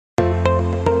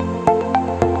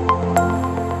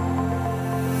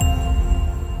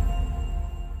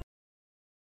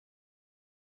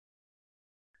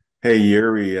Hey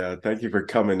Yuri, thank you for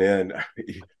coming in.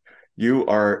 You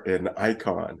are an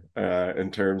icon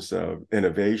in terms of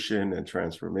innovation and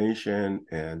transformation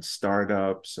and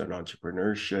startups and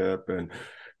entrepreneurship. And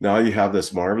now you have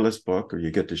this marvelous book where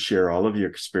you get to share all of your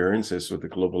experiences with the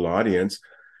global audience.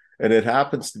 And it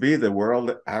happens to be the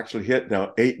world actually hit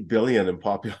now 8 billion in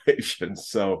population.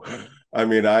 So, I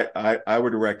mean, I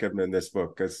would recommend this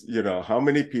book because, how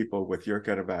many people with your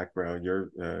kind of background, your,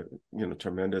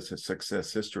 tremendous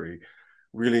success history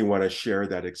really want to share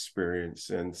that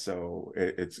experience. And so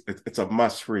it's a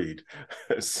must read.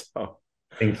 so,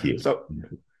 Thank you. so,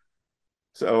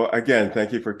 so again,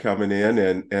 thank you for coming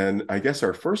in. And I guess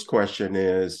our first question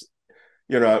is,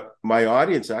 my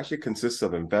audience actually consists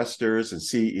of investors and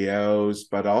CEOs,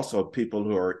 but also people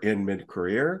who are in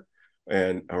mid-career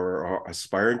and are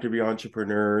aspiring to be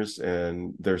entrepreneurs.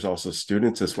 And there's also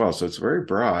students as well. So it's very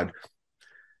broad.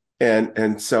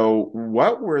 And so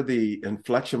what were the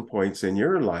inflection points in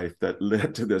your life that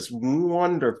led to this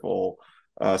wonderful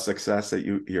success that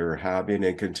you're having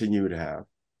and continue to have?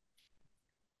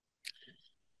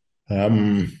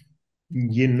 Um,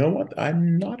 you know what?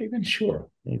 I'm not even sure.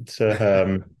 It's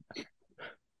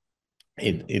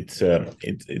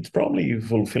probably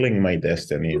fulfilling my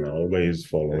destiny and always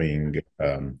following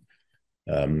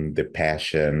the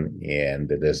passion and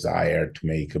the desire to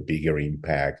make a bigger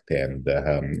impact and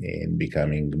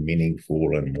becoming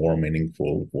meaningful and more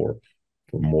meaningful for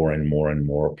more and more and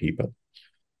more people.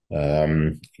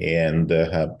 And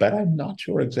But I'm not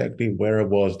sure exactly where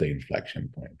was the inflection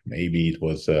point. Maybe it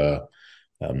was the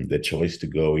choice to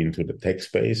go into the tech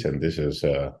space, and this is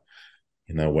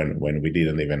when we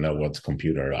didn't even know what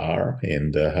computers are,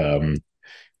 and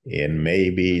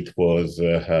maybe it was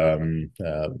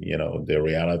the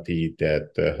reality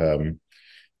that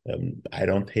I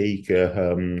don't take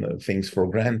things for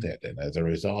granted, and as a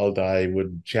result, I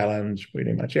would challenge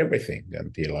pretty much everything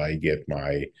until I get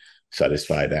my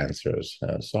satisfied answers.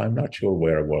 So I'm not sure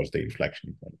where was the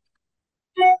inflection point.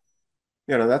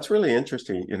 That's really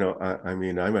interesting. I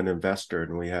mean, I'm an investor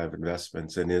and we have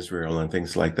investments in Israel and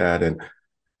things like that. And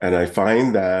I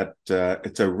find that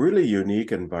it's a really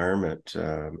unique environment,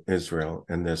 Israel,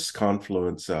 and this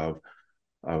confluence of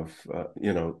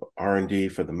R&D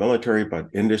for the military, but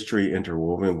industry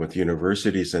interwoven with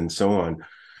universities and so on.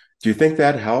 Do you think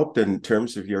that helped in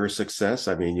terms of your success?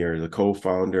 I mean, you're the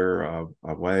co-founder of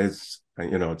Waze.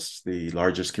 It's the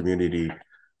largest community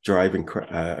driving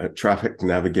traffic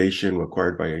navigation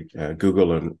acquired by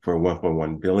Google for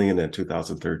 1.1 billion in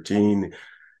 2013.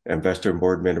 Investor and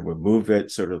board member with Moovit,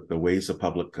 sort of the Waze of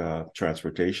public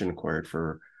transportation, acquired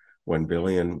for 1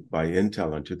 billion by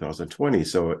Intel in 2020.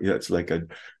 So it's like a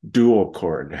dual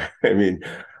cord. I mean,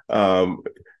 um,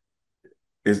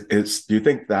 is do you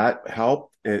think that helped?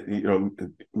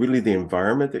 Really the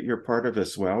environment that you're part of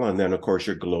as well, and then of course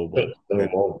you're global. And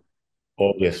So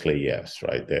obviously, yes,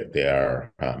 right.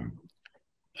 There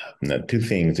are two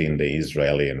things in the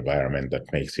Israeli environment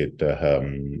that makes it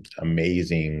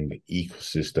amazing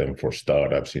ecosystem for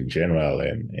startups in general,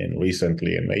 and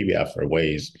recently, and maybe after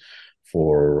Waze,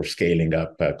 for scaling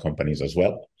up companies as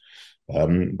well.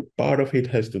 Part of it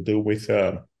has to do with,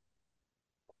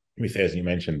 as you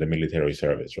mentioned, the military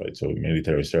service, right? So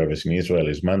military service in Israel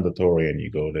is mandatory, and you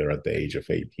go there at the age of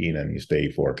 18, and you stay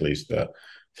for at least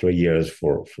 3 years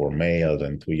for males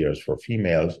and 2 years for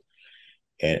females.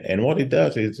 And what it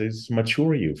does is it's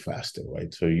mature you faster,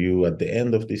 right? So you, at the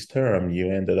end of this term,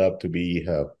 you ended up to be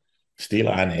still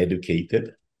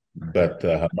uneducated, but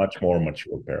a much more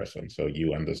mature person. So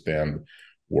you understand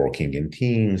working in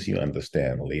teams, you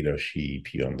understand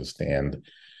leadership, you understand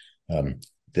um,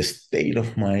 the state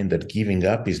of mind that giving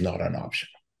up is not an option.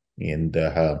 And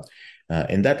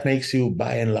that makes you,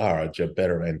 by and large, a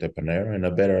better entrepreneur and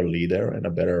a better leader and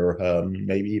a better,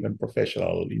 maybe even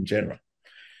professional in general.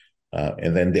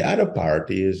 And then the other part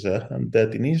is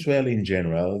that in Israel in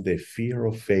general, the fear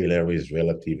of failure is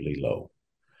relatively low.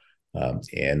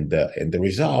 And the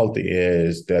result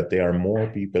is that there are more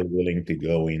people willing to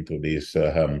go into this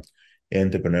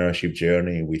entrepreneurship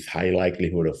journey with high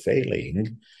likelihood of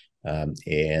failing.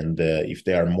 And if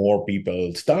there are more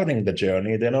people starting the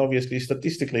journey, then obviously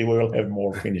statistically we'll have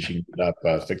more finishing it up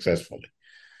successfully.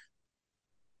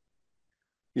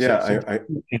 yeah, So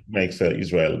it makes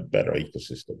Israel a better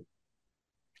ecosystem.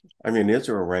 I mean,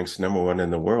 Israel ranks number one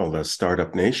in the world as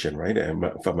startup nation, right? And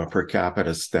from a per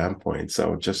capita standpoint,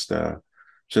 so just a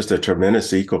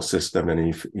tremendous ecosystem,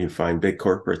 and you find big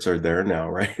corporates are there now,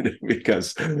 right?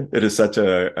 Because it is such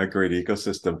a great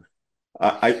ecosystem.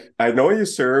 I know you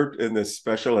served in this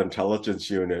special intelligence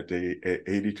unit, the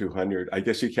 8200. I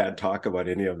guess you can't talk about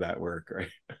any of that work, right?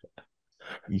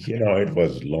 It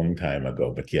was a long time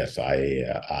ago, but yes,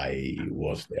 I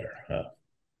was there,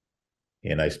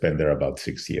 and I spent there about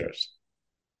 6 years.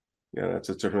 Yeah, that's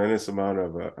a tremendous amount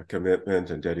of commitment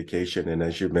and dedication. And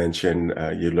as you mentioned,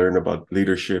 you learn about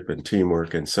leadership and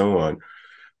teamwork and so on.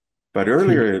 But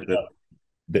earlier,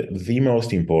 The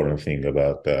most important thing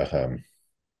about the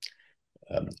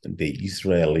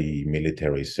Israeli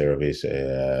military service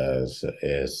as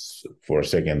for a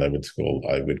second I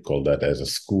would call that as a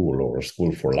school or a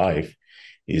school for life,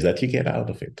 is that you get out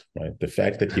of it, right? The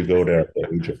fact that you go there at the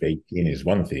age of 18 is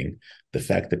one thing. The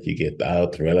fact that you get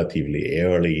out relatively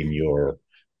early in your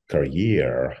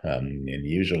career, and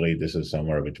usually this is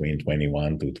somewhere between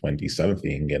 21 to 20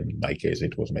 something, and in my case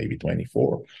it was maybe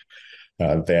 24,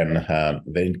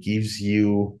 then it gives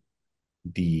you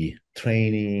the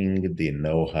training, the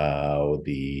know-how,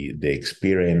 the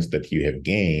experience that you have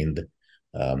gained,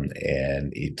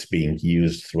 and it's being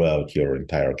used throughout your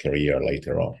entire career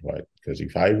later on, right? Because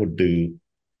if I would do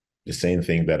the same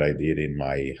thing that I did in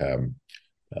my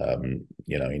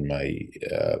in my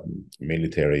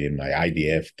military, in my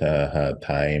IDF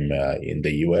time in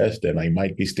the US, then I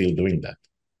might be still doing that.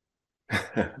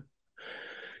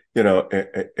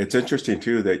 it's interesting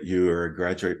too that you are a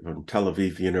graduate from Tel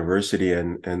Aviv University,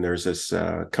 and there's this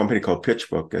company called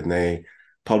PitchBook, and they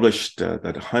published the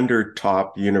 100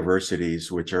 top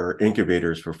universities, which are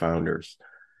incubators for founders.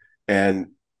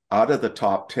 And out of the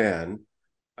top 10,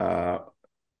 uh,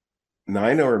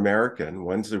 nine are American,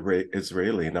 one's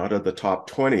Israeli, and out of the top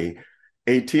 20,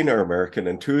 18 are American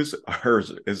and two are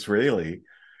Israeli.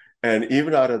 And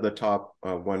even out of the top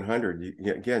 100,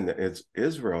 again, it's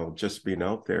Israel just being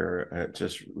out there,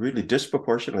 just really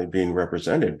disproportionately being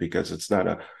represented because it's not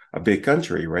a big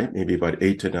country, right? Maybe about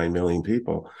 8 to 9 million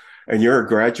people. And you're a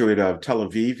graduate of Tel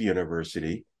Aviv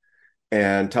University,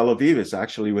 and Tel Aviv is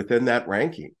actually within that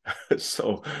ranking.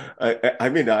 So, I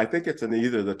mean, I think it's in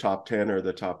either the top 10 or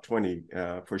the top 20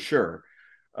 for sure.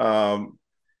 Um,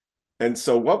 and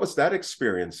so, what was that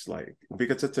experience like?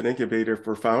 Because it's an incubator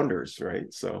for founders,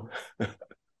 right? So,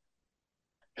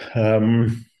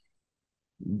 Um,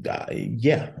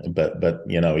 yeah, but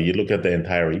you look at the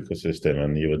entire ecosystem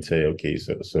and you would say, okay,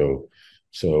 so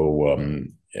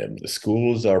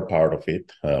schools are part of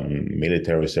it,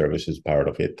 military service is part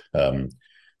of it,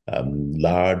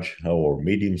 large or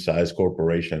medium-sized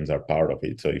corporations are part of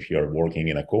it. So if you're working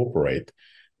in a corporate,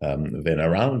 then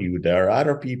around you there are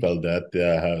other people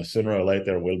that sooner or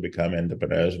later will become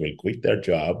entrepreneurs, will quit their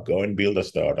job, go and build a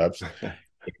startups,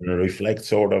 reflect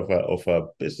sort of a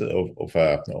business of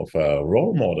a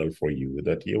role model for you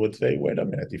that you would say, wait a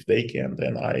minute, if they can,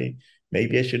 then I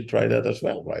should try that as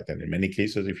well, right? And in many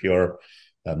cases, if you're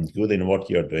good in what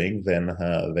you're doing, then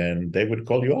they would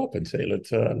call you up and say,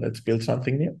 let's build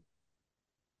something new.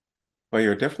 well,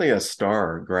 you're definitely a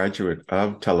star graduate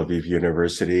of Tel Aviv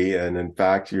University. And in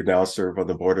fact, you now serve on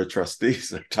the board of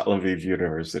trustees of Tel Aviv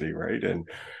University, right? And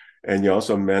you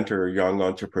also mentor young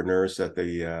entrepreneurs at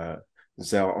the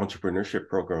Zell Entrepreneurship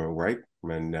Program, right?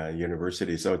 And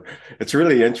university. So it's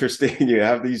really interesting. You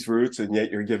have these roots, and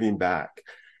yet you're giving back.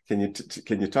 Can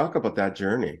you talk about that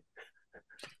journey?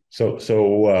 So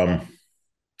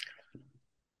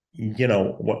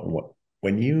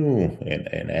when you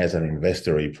and as an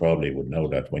investor, you probably would know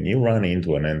that when you run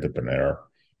into an entrepreneur,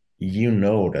 you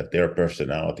know that their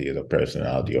personality is a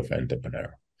personality of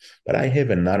entrepreneur. But I have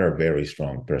another very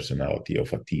strong personality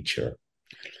of a teacher,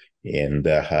 and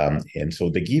so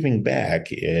the giving back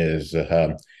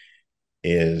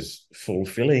is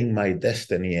fulfilling my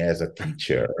destiny as a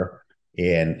teacher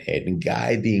and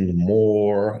guiding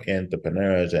more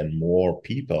entrepreneurs and more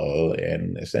people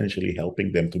and essentially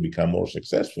helping them to become more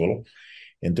successful.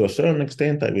 And to a certain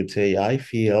extent, I would say I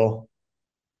feel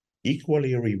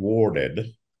equally rewarded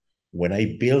when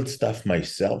I build stuff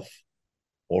myself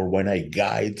or when I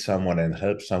guide someone and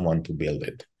help someone to build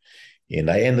it. And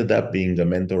I ended up being the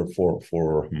mentor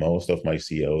for most of my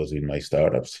CEOs in my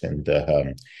startups, and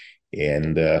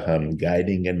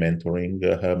guiding and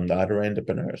mentoring other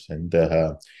entrepreneurs, and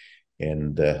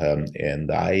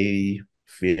I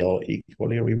feel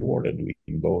equally rewarded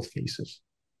in both cases.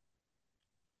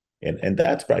 And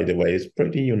that, by the way, is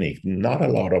pretty unique. Not a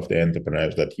lot of the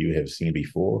entrepreneurs that you have seen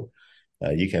before,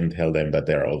 you can tell them that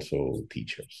they're also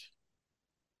teachers.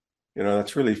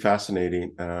 That's really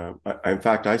fascinating. In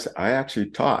fact, I actually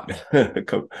taught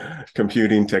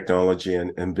computing technology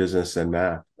and business and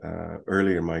math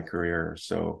early in my career.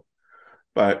 So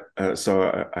I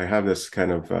have this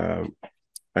kind of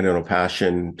I don't know,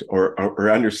 passion or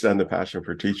understand the passion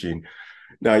for teaching.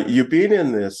 Now, you've been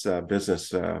in this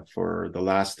business for the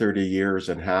last 30 years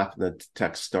and half in the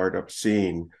tech startup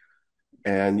scene.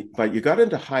 and but you got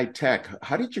into high tech.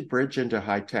 How did you bridge into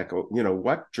high tech?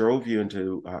 What drove you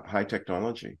into high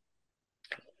technology?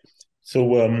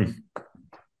 So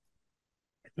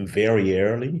very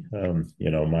early,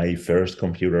 my first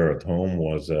computer at home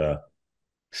was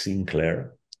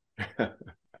Sinclair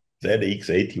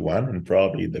ZX81, and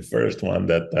probably the first one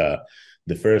that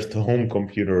the first home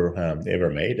computer ever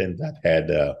made, and that had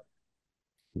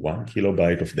 1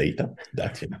 kilobyte of data.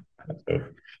 That's it. So,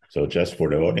 so just for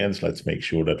the audience, let's make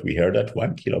sure that we heard that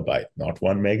 1 kilobyte, not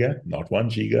 1 mega, not 1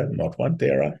 giga, not 1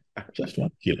 tera, just 1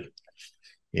 kilo.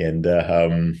 And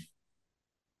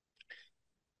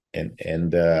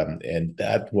and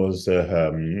that was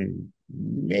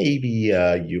maybe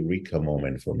a eureka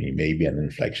moment for me, maybe an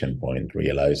inflection point,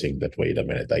 realizing that, wait a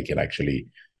minute, I can actually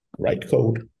write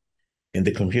code and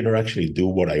the computer actually do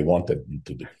what I wanted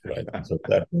to do, right? So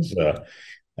that was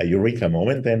a eureka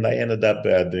moment, and I ended up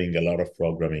doing a lot of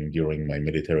programming during my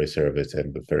military service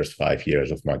and the first 5 years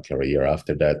of my career.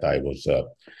 After that, I was a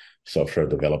software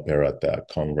developer at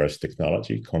Converse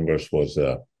Technology. Converse was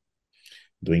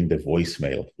doing the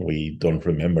voicemail. We don't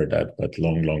remember that, but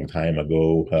long time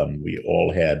ago, we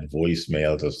all had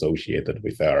voicemails associated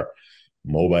with our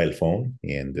mobile phone,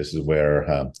 and this is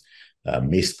where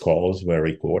missed calls were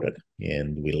recorded,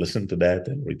 and we listened to that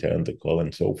and returned the call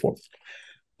and so forth.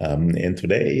 And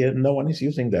today, no one is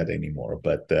using that anymore.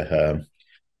 But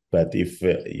if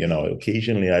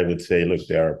occasionally I would say, look,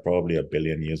 there are probably a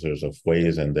billion users of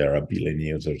Waze and there are a billion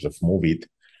users of Moovit.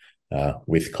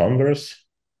 With Converse,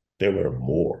 there were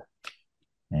more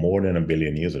than a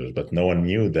billion users, but no one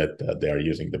knew that they are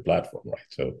using the platform,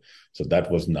 right? So that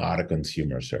was not a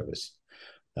consumer service.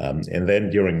 And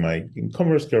then during my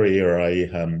commerce career, I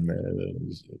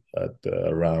at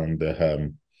around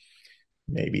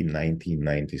maybe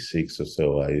 1996 or so,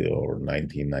 or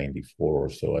 1994 or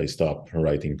so, I stopped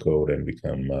writing code and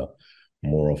become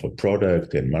more of a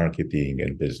product and marketing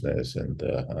and business, and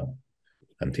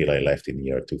until I left in the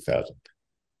year 2000.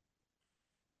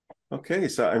 Okay,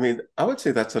 so I mean, I would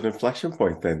say that's an inflection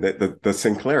point then, the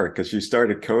Sinclair, because you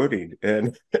started coding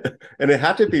and and it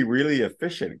had to be really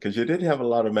efficient because you didn't have a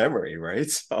lot of memory, right?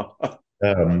 So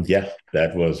Yeah,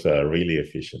 that was really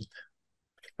efficient.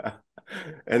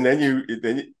 and then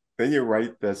you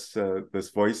write this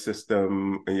voice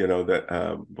system,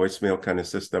 that voicemail kind of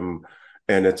system,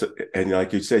 and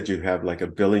like you said, you have like a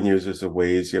billion users of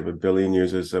Waze, you have a billion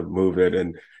users of Moovit,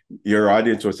 and your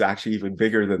audience was actually even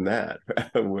bigger than that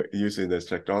using this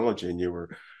technology, and you were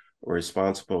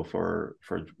responsible for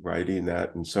writing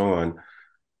that and so on.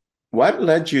 What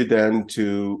led you then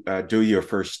to do your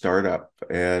first startup,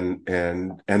 and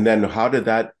then how did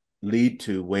that lead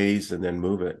to Waze and then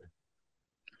Moovit?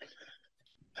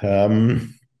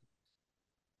 Um,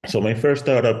 so my first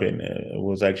startup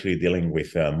was actually dealing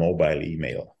with mobile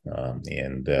email,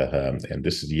 and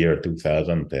this is the year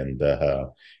 2000, and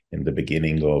in the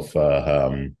beginning of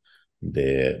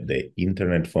the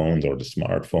internet phones or the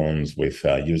smartphones with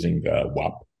using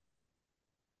WAP.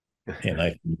 And I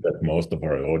think that most of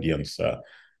our audience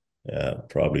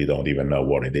probably don't even know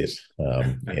what it is.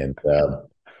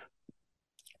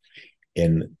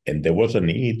 And there was a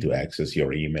need to access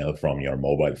your email from your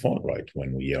mobile phone, right?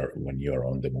 When you're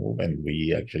on the move, and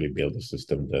we actually built a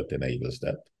system that enables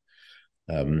that.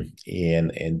 And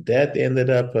that ended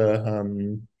up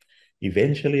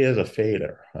eventually as a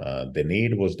failure. The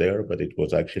need was there, but it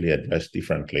was actually addressed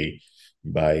differently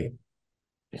by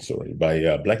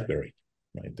BlackBerry,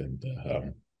 right? And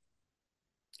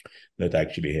that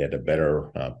actually had a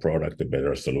better product, a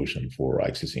better solution for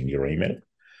accessing your email.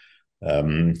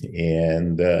 And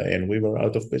we were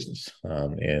out of business.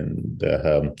 And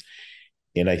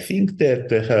I think that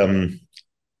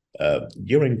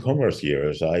during Converse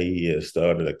years, I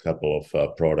started a couple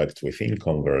of products within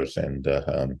Converse, and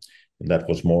that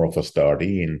was more of a start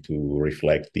in to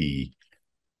reflect the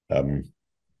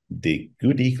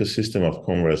good ecosystem of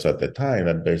Converse at the time,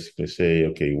 and basically say,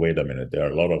 okay, wait a minute, there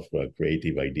are a lot of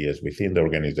creative ideas within the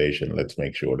organization. Let's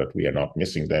make sure that we are not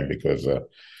missing them, because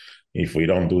if we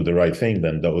don't do the right thing,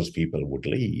 then those people would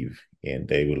leave and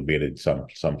they will build it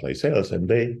someplace else. And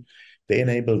they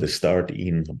enable the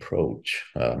start-in approach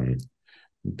that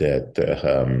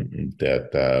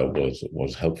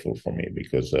was helpful for me,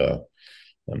 because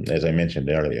as I mentioned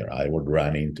earlier, I would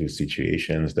run into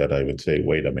situations that I would say,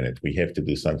 wait a minute, we have to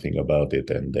do something about it.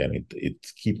 And then it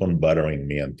keep on bothering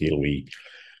me until we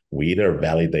either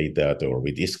validate that or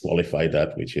we disqualify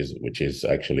that, which is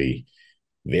actually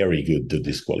very good to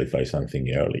disqualify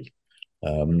something early.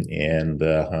 And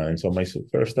so my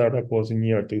first startup was in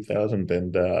year 2000,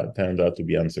 and turned out to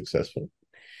be unsuccessful.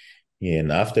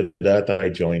 And after that, I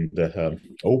joined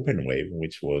OpenWave,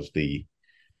 which was the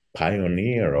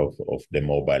pioneer of the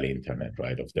mobile internet,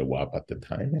 right, of the WAP at the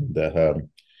time.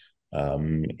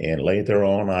 And later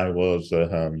on, I was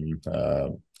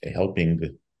helping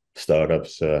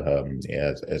startups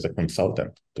as a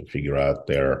consultant to figure out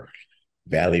their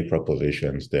value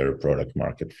propositions, their product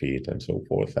market fit, and so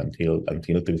forth until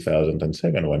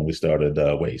 2007 when we started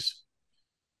Waze.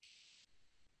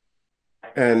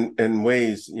 And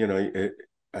Waze, you know,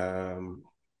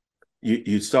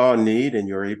 you saw a need and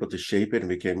you were able to shape it and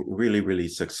became really, really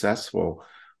successful.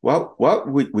 What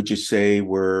would you say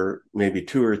were maybe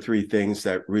two or three things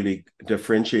that really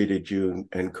differentiated you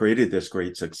and created this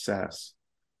great success?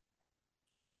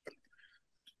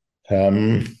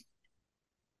 Um,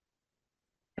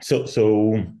 so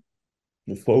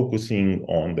focusing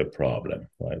on the problem,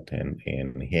 right,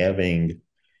 and having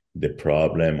the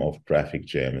problem of traffic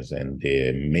jams and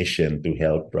the mission to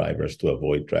help drivers to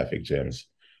avoid traffic jams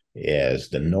as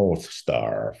the North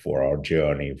Star for our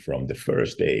journey from the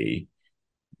first day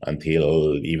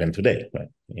until even today, right?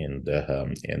 And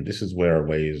this is where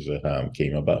Waze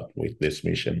came about with this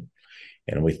mission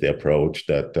and with the approach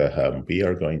that we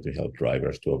are going to help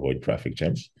drivers to avoid traffic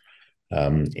jams.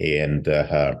 And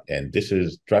this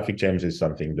is traffic jams is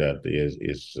something that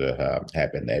is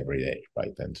happen every day,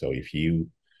 right? And so if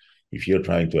you're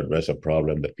trying to address a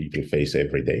problem that people face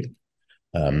every day,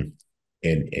 um,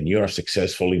 and you are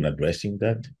successful in addressing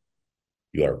that,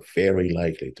 you are very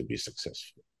likely to be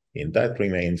successful. And that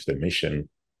remains the mission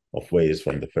of Waze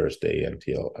from the first day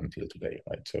until today,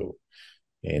 right? So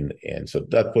and so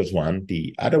that was one.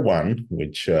 The other one,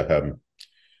 which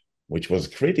was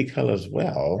critical as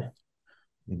well,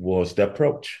 was the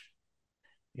approach.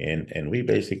 And we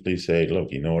basically say,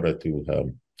 look, in order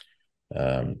to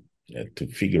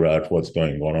figure out what's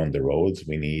going on the roads,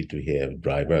 we need to have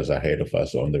drivers ahead of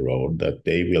us on the road that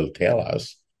they will tell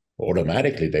us,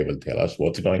 automatically they will tell us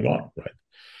what's going on, right?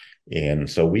 And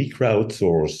so we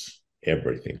crowdsource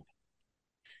everything.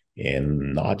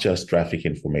 And not just traffic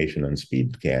information and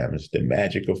speed cams. The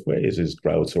magic of Waze is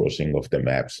crowdsourcing of the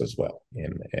maps as well.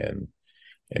 And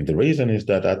the reason is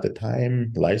that at the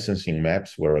time, licensing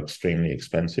maps were extremely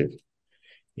expensive.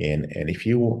 And if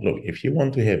you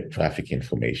want to have traffic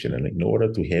information, and in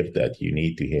order to have that, you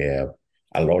need to have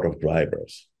a lot of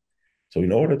drivers. So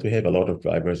in order to have a lot of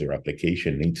drivers, your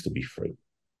application needs to be free.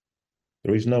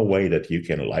 There is no way that you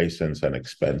can license an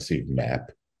expensive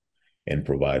map and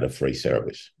provide a free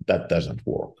service. That doesn't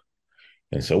work.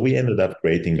 And so we ended up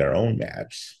creating our own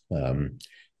maps,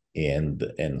 and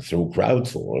through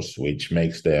crowdsource, which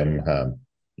makes them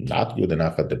not good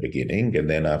enough at the beginning, and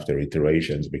then after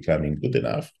iterations becoming good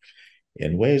enough.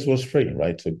 And Waze was free,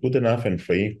 right? So good enough and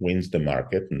free wins the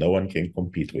market. No one can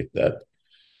compete with that.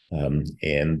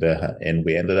 And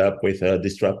we ended up with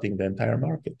disrupting the entire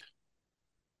market.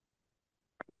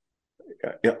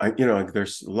 You know,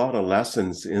 there's a lot of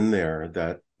lessons in there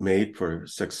that made for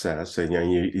success, and you know,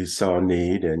 you saw a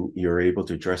need and you're able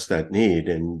to address that need,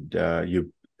 and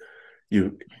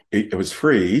it was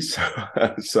free,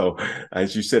 so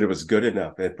as you said, it was good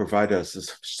enough. It provided us a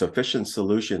sufficient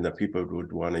solution that people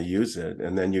would want to use it,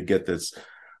 and then you get this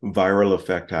viral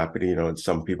effect happening. You know, and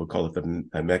some people call it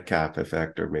the Metcalf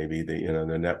effect, or maybe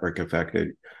the network effect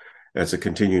as it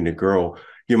continuing to grow.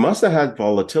 You must have had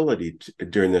volatility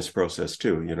during this process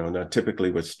too. You know, not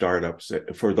typically with startups.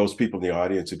 For those people in the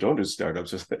audience who don't do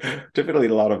startups, there's typically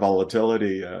a lot of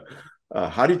volatility.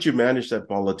 How did you manage that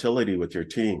volatility with your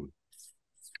team?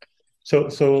 So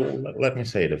let me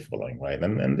say the following, right?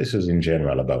 And this is in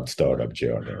general about startup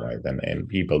journey, right? And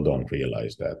people don't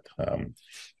realize that.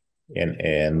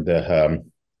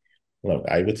 Look,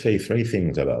 I would say three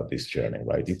things about this journey,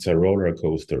 right? It's a roller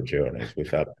coaster journey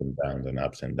with ups and downs and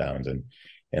ups and downs.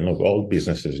 And look, all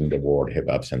businesses in the world have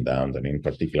ups and downs. And in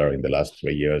particular, in the last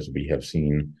 3 years, we have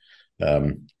seen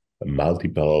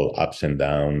multiple ups and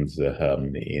downs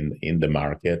in the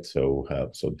market. So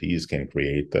these can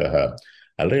create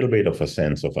a little bit of a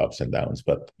sense of ups and downs.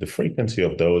 But the frequency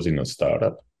of those in a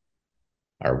startup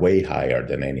are way higher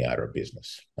than any other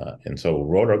business. And so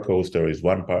roller coaster is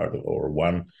one part or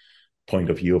one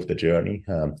point of view of the journey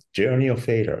of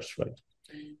failures, right?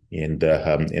 And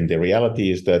the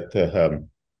reality is that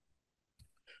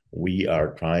we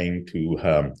are trying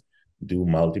to do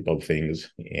multiple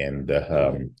things, and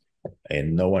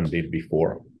no one did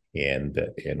before, and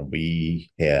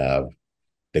we have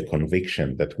the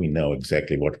conviction that we know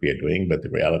exactly what we are doing, but the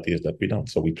reality is that we don't.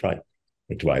 So we try.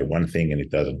 We try one thing and it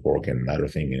doesn't work, and another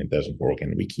thing and it doesn't work,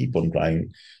 and we keep on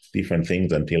trying different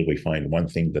things until we find one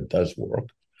thing that does work.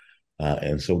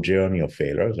 And so journey of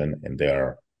failures, and there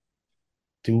are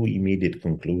two immediate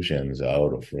conclusions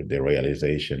out of the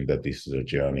realization that this is a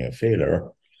journey of failure.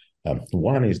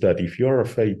 One is that if you're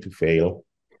afraid to fail,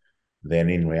 then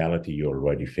in reality, you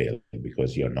already failed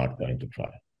because you're not going to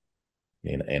try.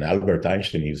 And Albert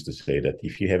Einstein used to say that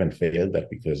if you haven't failed, that's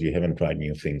because you haven't tried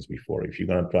new things before. If you're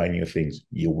going to try new things,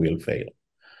 you will fail.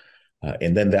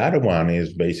 And then the other one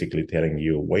is basically telling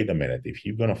you, wait a minute, if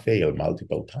you're going to fail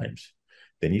multiple times,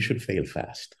 then you should fail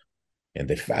fast. And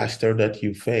the faster that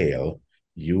you fail,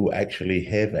 you actually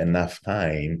have enough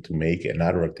time to make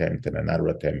another attempt and another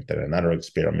attempt and another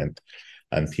experiment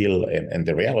until, and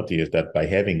the reality is that by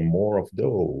having more of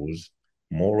those,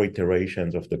 more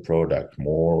iterations of the product,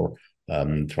 more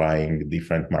trying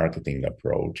different marketing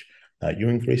approach, you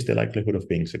increase the likelihood of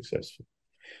being successful.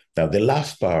 Now, the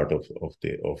last part of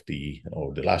the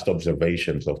last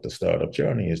observations of the startup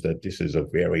journey is that this is a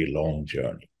very long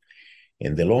journey.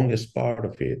 And the longest part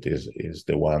of it is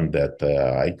the one that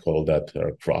I call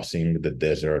that crossing the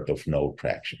desert of no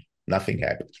traction. Nothing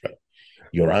happens, right?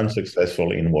 You're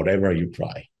unsuccessful in whatever you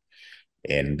try.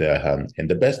 And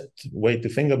the best way to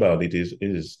think about it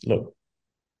is look,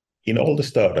 in all the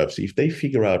startups, if they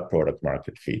figure out product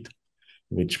market fit,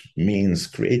 which means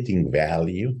creating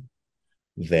value,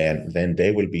 then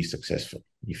they will be successful.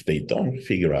 If they don't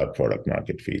figure out product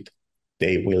market fit,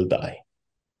 they will die.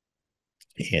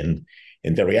 And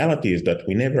the reality is that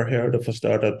we never heard of a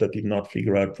startup that did not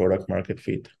figure out product market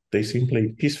fit. They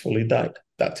simply peacefully died.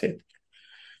 That's it.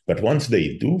 But once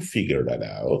they do figure that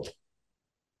out,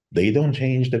 they don't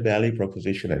change the value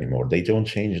proposition anymore. They don't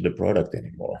change the product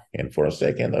anymore. And for a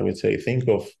second, I would say, think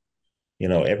of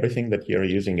everything that you're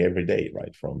using every day,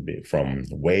 right? From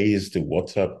Waze to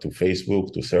WhatsApp to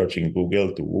Facebook to searching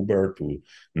Google to Uber to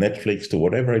Netflix to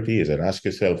whatever it is, and ask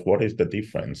yourself, what is the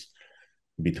difference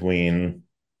between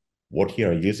what you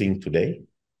are using today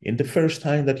and the first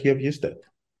time that you have used it?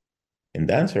 And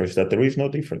the answer is that there is no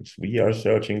difference. We are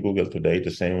searching Google today the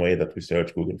same way that we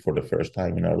search Google for the first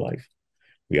time in our life.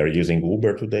 We are using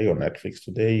Uber today or Netflix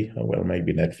today. Well,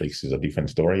 maybe Netflix is a different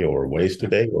story, or Waze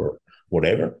today, or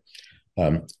whatever.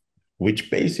 Which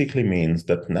basically means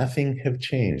that nothing have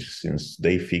changed since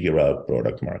they figure out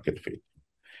product market fit.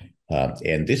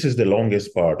 And this is the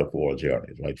longest part of all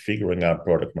journeys, right? Figuring out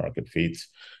product market fits.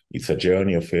 It's a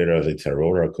journey of failures. It's a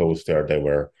roller coaster. There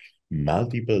were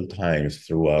multiple times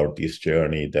throughout this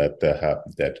journey that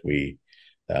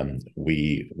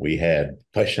we had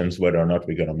questions whether or not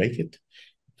we're going to make it.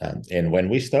 And when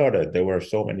we started, there were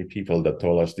so many people that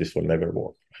told us this will never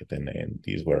work. Right? And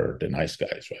these were the nice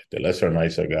guys, right? The lesser,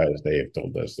 nicer guys, they have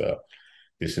told us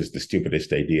this is the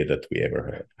stupidest idea that we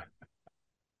ever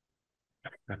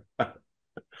had.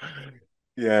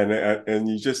 Yeah, and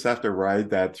you just have to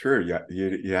ride that through.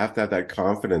 You have to have that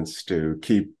confidence to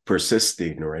keep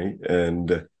persisting, right?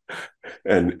 And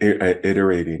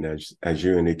iterating as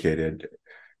you indicated,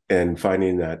 and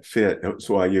finding that fit.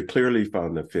 So you clearly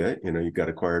found the fit. You got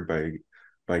acquired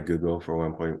by Google for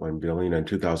 1.1 billion in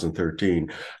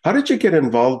 2013. How did you get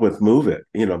involved with Moovit?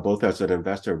 Both as an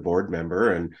investor, board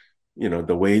member, and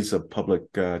the ways of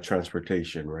public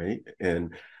transportation, right?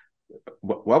 And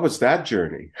what was that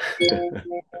journey?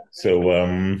 So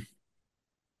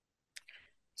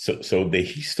the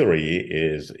history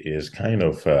is kind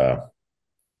of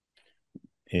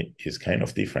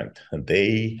different.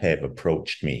 They have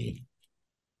approached me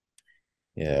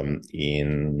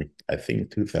in, I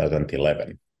think,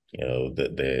 2011.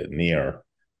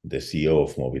 The CEO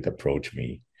of Moovit approached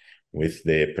me with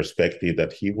the perspective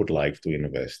that he would like to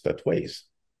invest at Waze.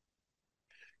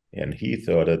 And he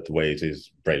thought that Waze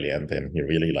is brilliant and he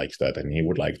really likes that and he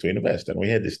would like to invest. And we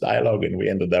had this dialogue and we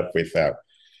ended up with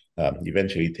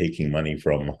eventually taking money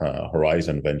from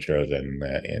Horizon Ventures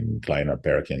and Kleiner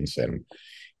Perkins and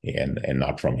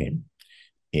not from him.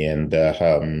 And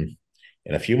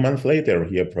a few months later,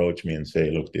 he approached me and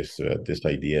said, look, this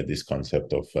idea, this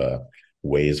concept of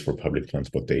Waze for public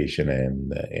transportation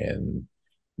and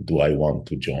do I want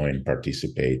to join,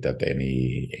 participate at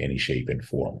any shape and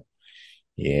form?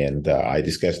 And I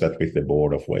discussed that with the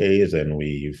board of Waze, and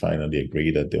we finally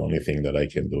agreed that the only thing that I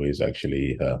can do is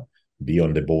actually be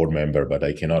on the board member, but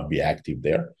I cannot be active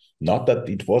there. Not that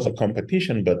it was a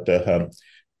competition, but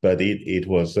it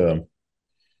was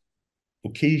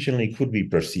occasionally could be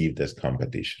perceived as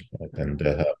competition. Right? And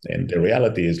the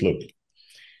reality is, look,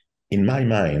 in my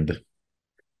mind,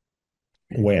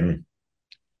 when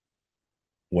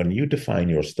you define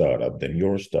your startup, then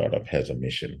your startup has a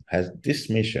mission. This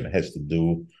mission has to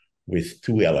do with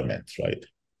two elements, right?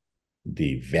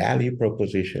 The value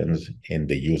propositions and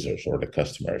the users or the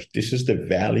customers. This is the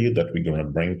value that we're going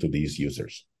to bring to these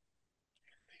users.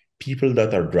 People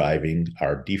that are driving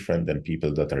are different than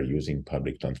people that are using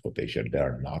public transportation. They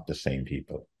are not the same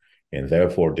people. And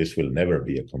therefore, this will never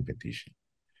be a competition.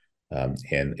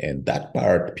 And that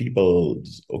part, people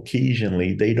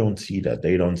occasionally they don't see that.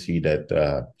 They don't see that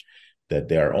that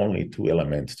there are only two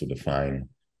elements to define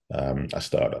a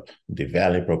startup: the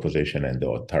value proposition and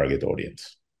the target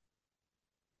audience.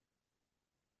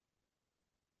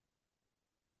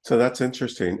 So that's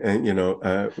interesting. And,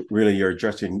 really you're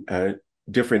addressing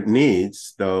different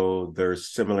needs, though there's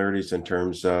similarities in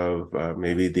terms of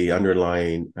maybe the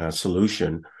underlying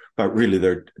solution, but really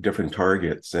they're different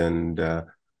targets. And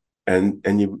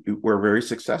you were very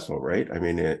successful, right? I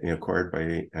mean, acquired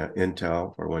by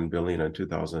Intel for $1 billion in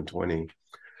 2020.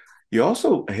 You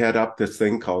also had up this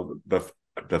thing called the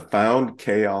Found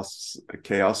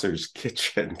Chaoser's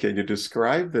Kitchen. Can you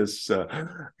describe this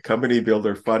company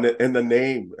builder fund and the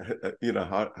name?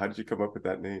 How did you come up with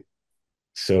that name?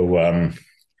 So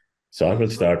so I will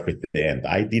start with the end.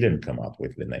 I didn't come up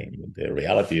with the name. The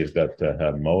reality is that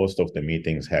most of the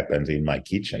meetings happens in my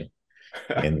kitchen.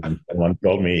 And someone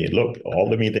told me, look, all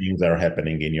the meetings are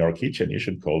happening in your kitchen. You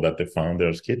should call that the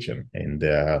founder's kitchen. And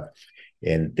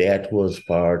that was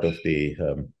part of the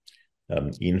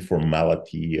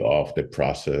informality of the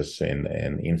process and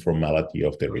informality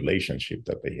of the relationship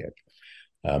that they had.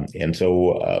 And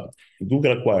so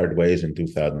Google acquired Waze in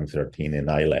 2013, and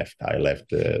I left. I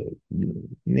left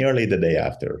nearly the day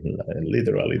after,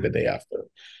 literally the day after.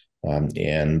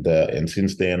 And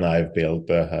since then, I've built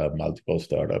multiple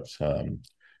startups.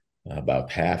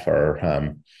 About half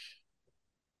are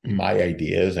my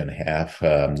ideas, and half,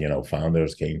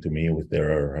 founders came to me with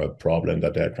their problem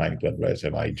that they're trying to address,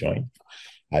 and I joined.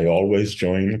 I always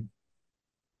join,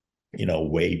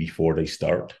 way before they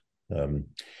start, and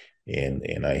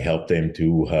I help them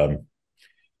to,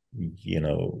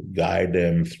 guide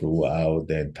them throughout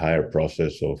the entire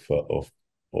process of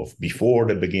before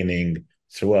the beginning,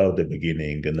 throughout the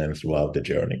beginning, and then throughout the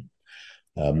journey.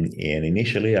 And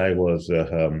initially, I was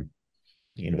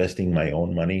investing my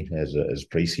own money as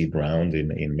pre-seed round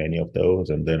in many of those,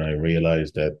 and then I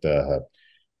realized that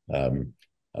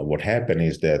what happened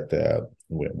is that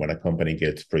when a company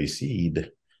gets pre-seed,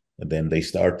 then they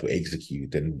start to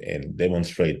execute and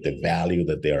demonstrate the value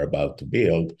that they are about to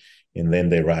build, and then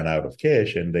they run out of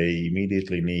cash and they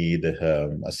immediately need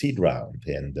a seed round,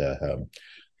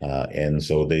 and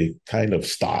so they kind of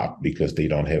stop because they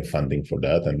don't have funding for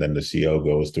that. And then the CEO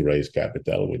goes to raise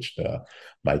capital, which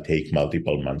might take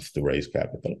multiple months to raise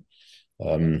capital.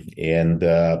 And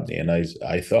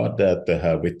I thought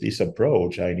that with this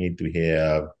approach, I need to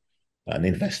have an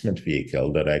investment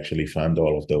vehicle that actually fund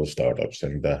all of those startups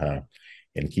and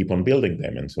keep on building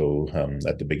them. And so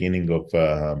at the beginning of,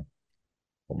 or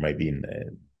maybe in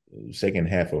second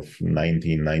half of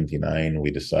 1999, we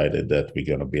decided that we're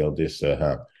going to build this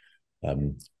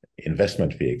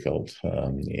investment vehicle,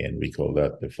 and we call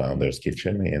that the Founder's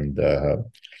Kitchen.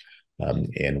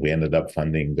 And we ended up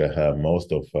funding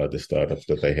most of the startups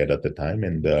that I had at the time,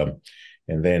 and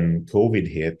then COVID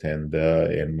hit, and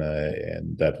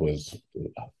that was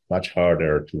much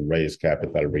harder to raise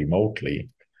capital remotely,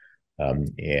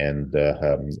 and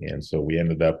so we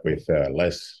ended up with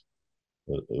less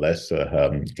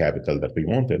capital that we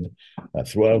wanted.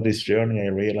 Throughout this journey, I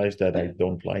realized that I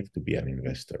don't like to be an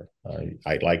investor.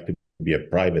 I like to be a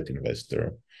private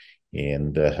investor,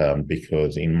 and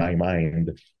because in my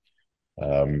mind,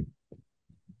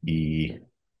 the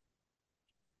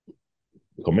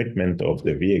commitment of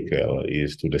the vehicle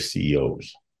is to the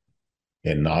CEOs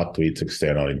and not to its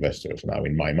external investors. Now,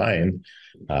 in my mind,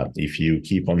 if you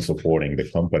keep on supporting the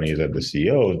companies and the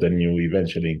CEOs, then you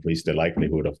eventually increase the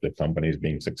likelihood of the companies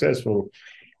being successful.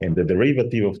 And the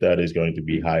derivative of that is going to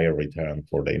be higher return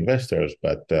for the investors.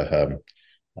 But the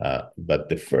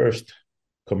first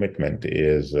commitment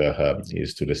is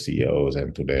to the CEOs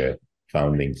and to the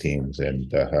founding teams,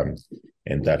 and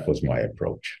that was my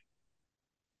approach.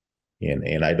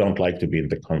 And I don't like to be in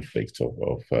the conflicts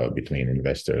of between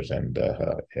investors and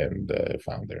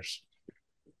founders.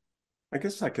 I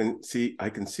guess I can see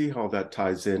how that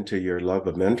ties into your love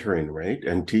of mentoring, right,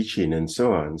 and teaching and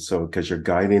so on. So because you're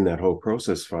guiding that whole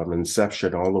process from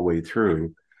inception all the way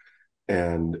through,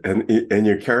 and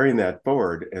you're carrying that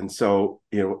forward. And so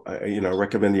I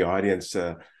recommend the audience.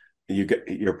 You get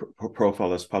your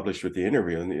profile is published with the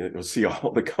interview, and you'll see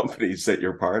all the companies that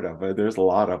you're part of. There's a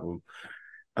lot of them,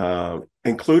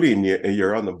 including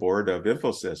you're on the board of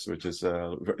Infosys, which is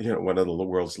one of the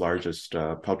world's largest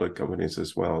public companies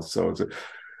as well. So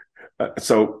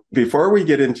before we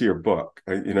get into your book,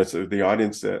 so the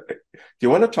audience, do you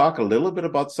want to talk a little bit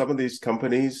about some of these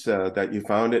companies that you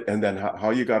founded, and then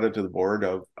how you got into the board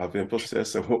of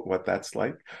Infosys and what that's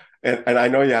like? And I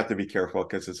know you have to be careful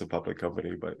because it's a public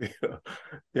company, but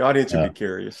the audience would be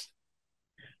curious.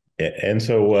 And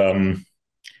so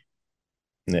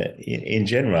In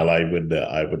general,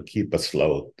 I would keep a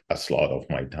slot of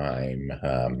my time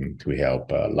to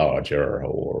help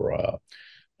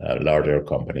larger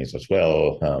companies as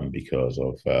well, because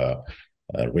of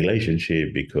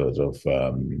relationship, because of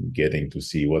getting to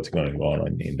see what's going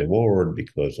on in the world,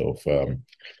 because of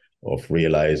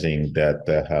realizing that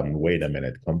wait a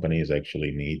minute, companies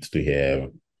actually needs to have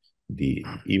the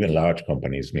even large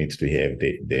companies needs to have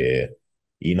the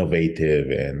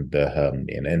innovative and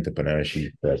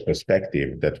entrepreneurship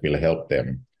perspective that will help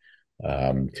them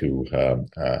um, to um,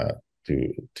 uh,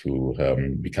 to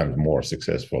become more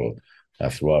successful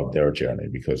throughout their journey.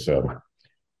 Because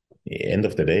end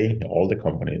of the day, all the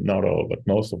companies, not all, but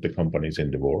most of the companies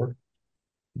in the world,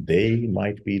 they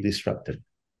might be disrupted.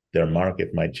 Their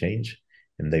market might change,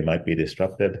 and they might be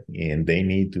disrupted, and they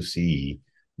need to see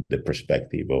the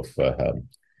perspective of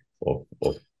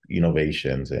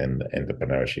innovations and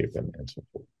entrepreneurship and so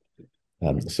forth.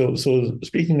 So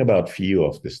speaking about few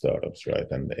of the startups, right,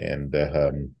 and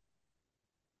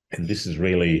this is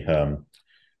really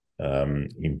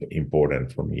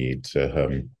important for me.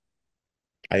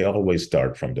 I always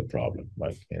start from the problem,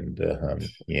 right, and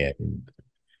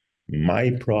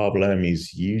my problem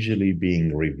is usually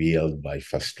being revealed by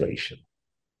frustration.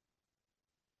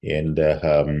 And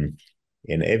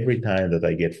every time that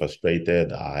I get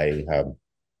frustrated, I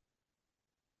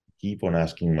keep on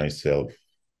asking myself,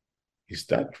 is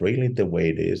that really the way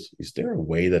it is? Is there a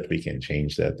way that we can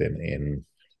change that?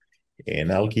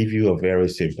 And I'll give you a very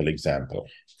simple example.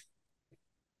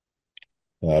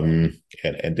 And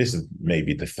this is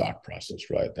maybe the thought process,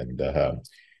 right? And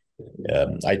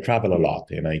I travel a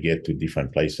lot and I get to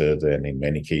different places. And in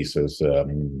many cases,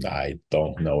 I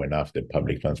don't know enough the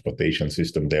public transportation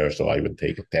system there. So I would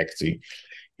take a taxi.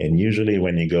 And usually,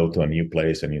 when you go to a new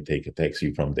place and you take a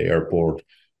taxi from the airport,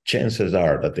 chances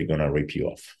are that they're going to rip you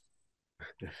off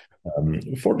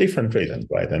for different reasons,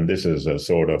 right? And this is a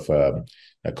sort of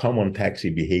a common taxi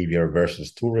behavior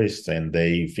versus tourists, and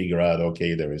they figure out,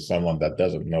 okay, there is someone that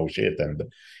doesn't know shit, and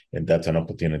that's an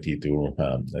opportunity to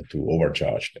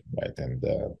overcharge them, right?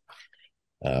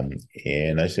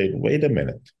 And I said, wait a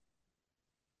minute,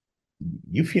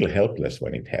 you feel helpless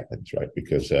when it happens, right?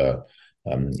 Because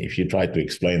if you try to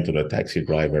explain to the taxi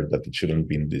driver that it shouldn't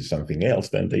be something else,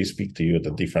 then they speak to you at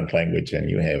a different language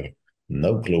and you have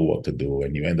no clue what to do.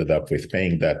 And you ended up with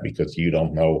paying that because you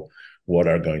don't know what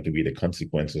are going to be the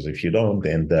consequences if you don't.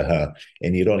 And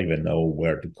you don't even know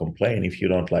where to complain if you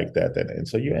don't like that. And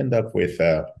so you end up with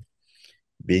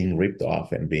being ripped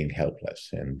off and being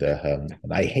helpless. And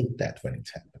I hate that when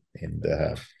it's happened.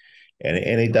 And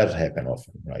it does happen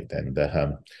often, right? And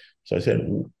so I said,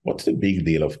 what's the big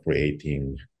deal of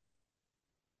creating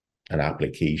an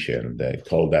application that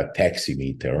called that taxi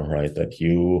meter, right? That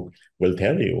you will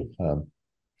tell you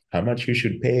how much you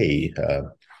should pay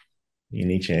in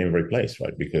each and every place,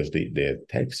 right? Because the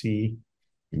taxi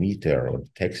meter or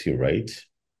taxi rates,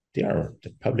 they are the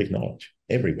public knowledge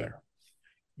everywhere.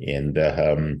 And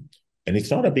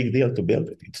it's not a big deal to build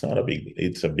it.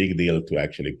 It's a big deal to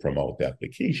actually promote the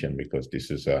application, because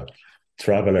this is a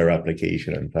traveler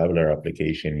application, and traveler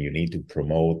application, you need to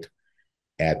promote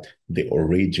at the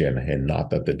origin and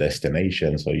not at the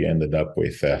destination. So you ended up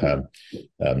with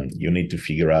you need to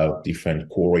figure out different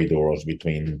corridors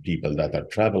between people that are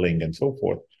traveling and so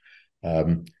forth.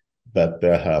 But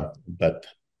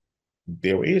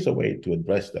there is a way to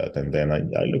address that. And then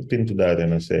I looked into that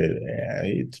and I said,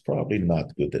 it's probably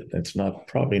not good. It's not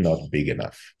probably not big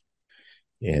enough.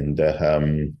 And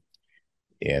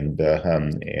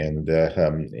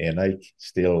I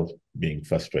still being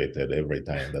frustrated every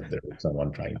time that there is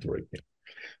someone trying to rip me.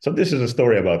 So this is a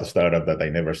story about a startup that I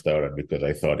never started because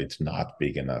I thought it's not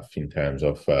big enough in terms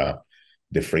of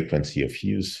the frequency of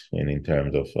use, and in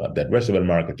terms of the addressable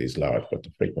market is large, but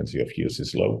the frequency of use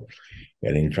is low.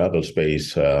 And in travel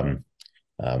space,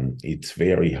 it's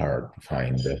very hard to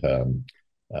find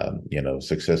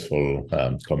successful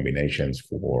combinations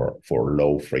for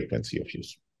low frequency of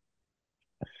use.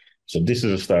 So this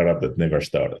is a startup that never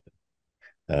started,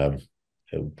 um,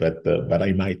 but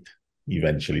I might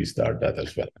eventually start that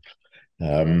as well.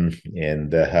 But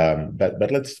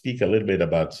let's speak a little bit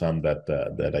about some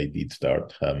that I did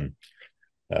start.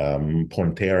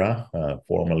 Pontera,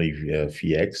 formerly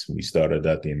VX, we started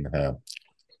that in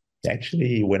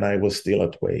actually when I was still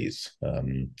at Waze,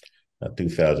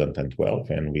 2012,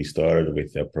 and we started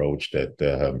with the approach that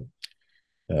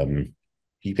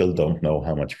people don't know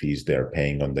how much fees they're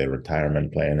paying on their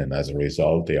retirement plan, and as a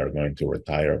result, they are going to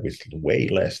retire with way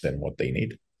less than what they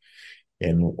need.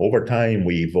 And over time,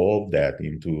 we evolved that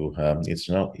into it's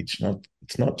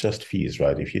not just fees,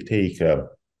 right? If you take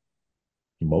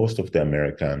most of the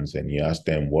Americans and you ask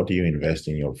them, what do you invest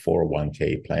in your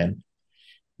 401k plan?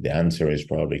 The answer is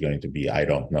probably going to be, I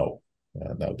don't know.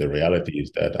 Now, the reality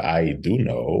is that I do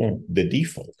know the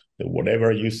default.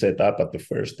 Whatever you set up at the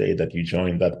first day that you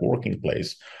join that working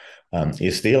place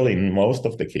is still, in most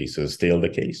of the cases, still the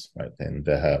case, right? And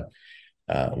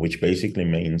which basically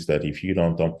means that if you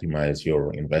don't optimize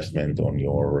your investment on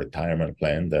your retirement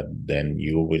plan, that then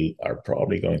you are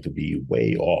probably going to be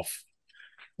way off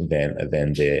than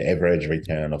the average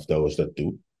return of those that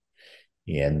do.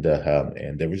 And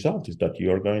the result is that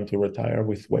you are going to retire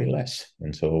with way less.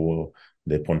 And so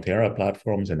the Pontera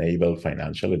platforms enable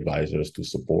financial advisors to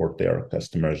support their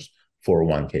customers'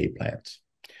 401k plans.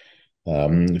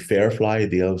 Fairfly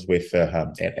deals with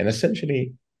and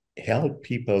essentially help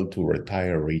people to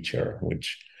retire richer,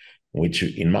 which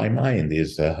in my mind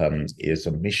is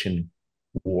a mission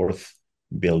worth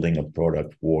building, a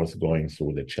product worth going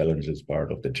through the challenges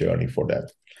part of the journey for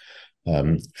that.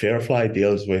 Fairfly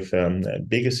deals with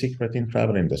biggest secret in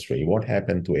travel industry. What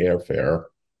happened to airfare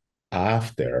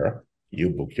after you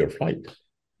book your flight?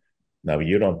 Now,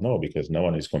 you don't know because no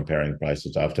one is comparing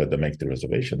prices after they make the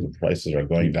reservation. The prices are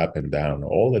going up and down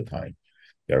all the time.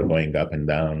 They're going up and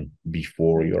down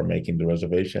before you're making the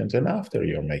reservations and after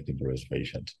you're making the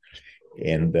reservations.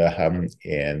 And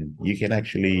you can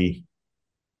actually,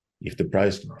 if the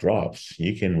price drops,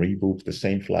 you can rebook the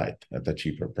same flight at a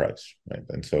cheaper price, right?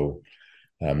 And so,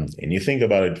 and you think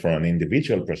about it from an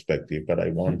individual perspective, but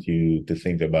I want you to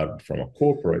think about it from a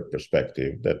corporate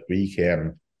perspective, that we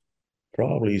can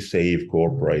probably save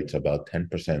corporates about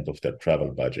 10% of their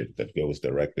travel budget that goes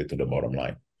directly to the bottom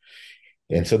line.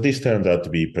 And so this turned out to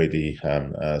be pretty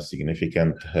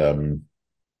significant.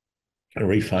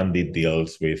 Refunded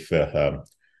deals with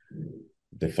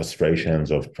the frustrations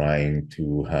of trying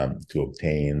to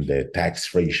obtain the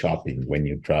tax-free shopping when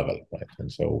you travel, right?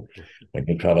 And so when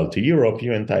you travel to Europe,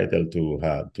 you're entitled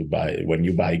to buy, when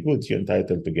you buy goods, you're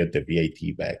entitled to get the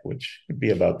VAT back, which would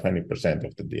be about 20%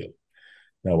 of the deal.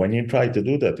 Now, when you try to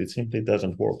do that, it simply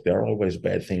doesn't work. There are always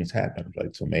bad things happen,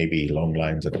 right? So maybe long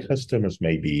lines at customers,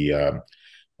 maybe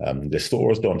the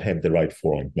stores don't have the right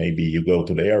form. Maybe you go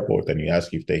to the airport and you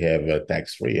ask if they have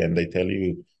tax-free, and they tell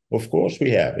you, of course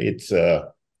we have. It's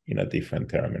in a different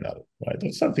terminal, right?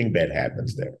 Or something bad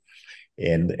happens there.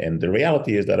 And the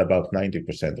reality is that about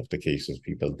 90% of the cases,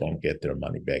 people don't get their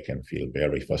money back and feel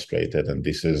very frustrated. And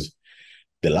this is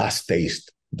the last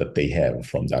taste that they have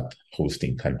from that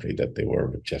hosting country that they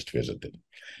were just visited.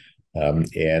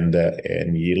 And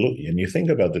you look and you think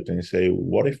about it and you say,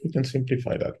 what if we can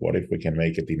simplify that? What if we can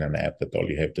make it in an app that all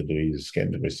you have to do is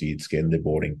scan the receipt, scan the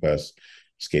boarding pass,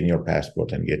 scan your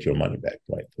passport, and get your money back,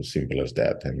 right? As simple as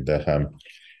that. And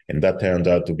that turned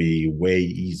out to be way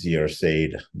easier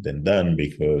said than done,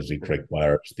 because it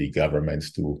requires the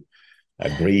governments to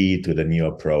agree to the new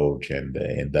approach, and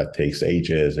that takes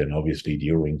ages. And obviously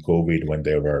during COVID, when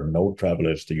there were no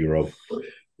travelers to Europe,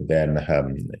 then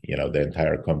the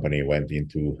entire company went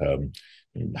into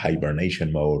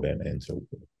hibernation mode and so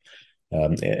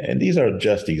forth. And these are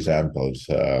just examples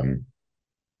of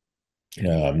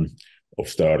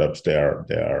startups. There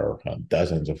are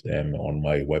dozens of them on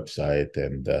my website,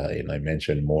 and I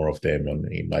mentioned more of them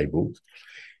in my book.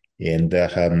 And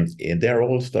they're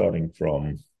all starting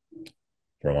from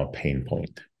a pain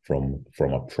point, from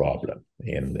a problem.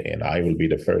 And I will be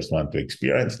the first one to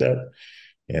experience that.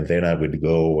 And then I would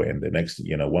go, and the next,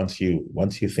 once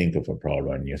you think of a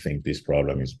problem and you think this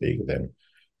problem is big, then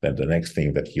the next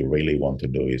thing that you really want to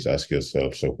do is ask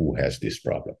yourself, so who has this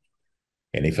problem?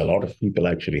 And if a lot of people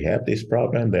actually have this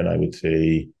problem, then I would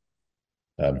say,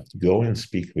 go and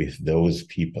speak with those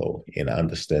people and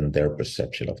understand their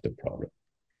perception of the problem.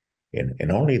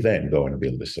 And only then go and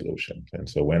build the solution. And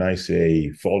so when I say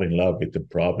fall in love with the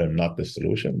problem, not the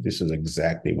solution, this is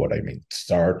exactly what I mean.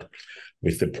 Start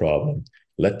with the problem.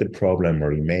 Let the problem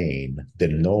remain the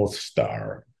North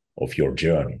Star of your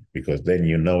journey, because then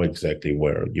you know exactly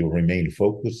where you remain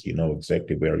focused, you know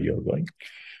exactly where you're going.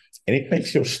 And it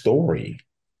makes your story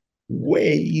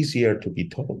way easier to be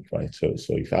told, right? So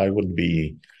if I would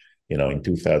be, in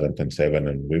 2007,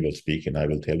 and we will speak, and I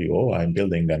will tell you, oh, I'm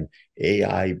building an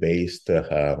AI-based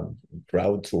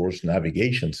crowdsourced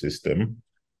navigation system,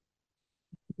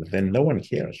 then no one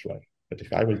cares, right? But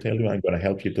if I will tell you I'm going to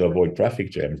help you to avoid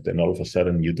traffic jams, then all of a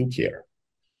sudden you do care.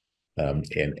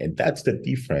 And that's the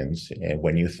difference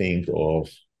when you think of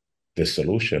the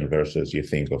solution versus you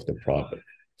think of the problem.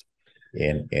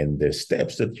 And the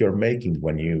steps that you're making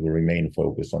when you remain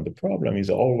focused on the problem is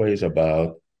always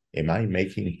about, am I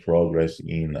making progress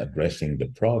in addressing the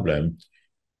problem,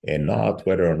 and not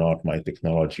whether or not my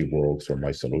technology works or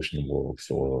my solution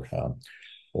works, or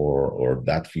or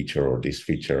that feature or this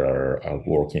feature are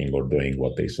working or doing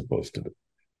what they're supposed to do.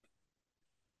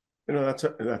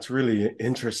 That's really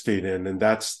interesting, and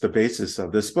that's the basis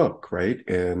of this book, right?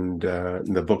 And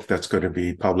the book that's going to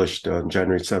be published on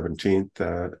January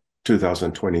 17th,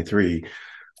 2023,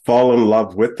 Fall in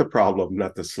Love with the Problem,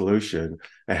 Not the Solution,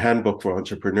 a handbook for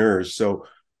entrepreneurs. So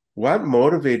what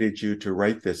motivated you to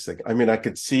write this thing? I mean, I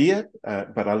could see it,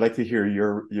 but I'd like to hear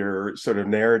your sort of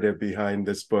narrative behind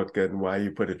this book and why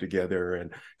you put it together.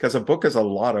 And because a book is a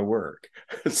lot of work.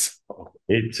 So.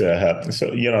 So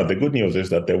the good news is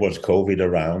that there was COVID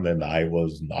around, and I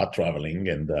was not traveling,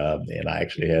 and I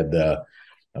actually had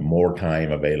more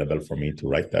time available for me to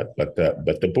write that. But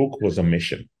the book was a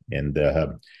mission, and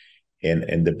the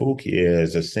book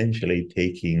is essentially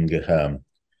taking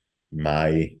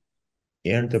my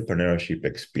entrepreneurship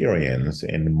experience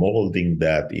and molding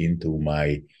that into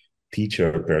my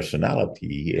teacher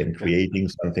personality and creating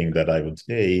something that I would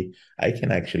say I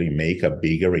can actually make a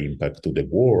bigger impact to the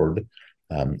world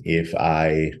if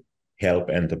I help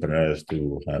entrepreneurs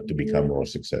to become more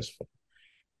successful.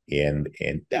 And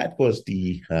that was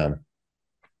in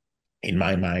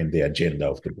my mind, the agenda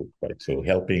of the book, right? So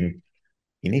helping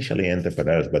initially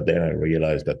entrepreneurs, but then I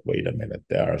realized that, wait a minute,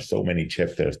 there are so many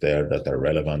chapters there that are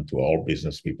relevant to all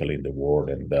business people in the world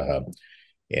and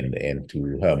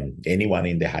to anyone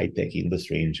in the high-tech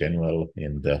industry in general,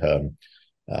 and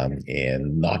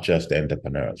not just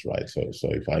entrepreneurs, right? So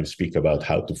if I speak about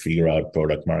how to figure out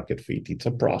product market fit, it's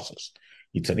a process.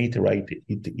 It's an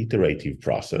iterative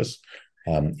process.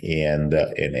 And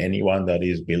anyone that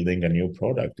is building a new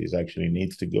product is actually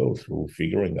needs to go through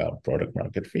figuring out product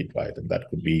market fit, right? And that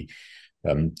could be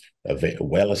a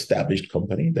well-established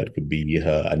company, that could be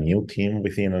a new team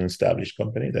within an established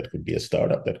company, that could be a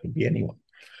startup, that could be anyone.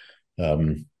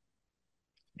 And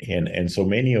so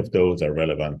many of those are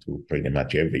relevant to pretty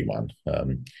much everyone.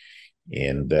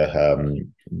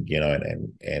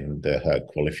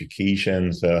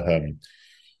 Qualifications.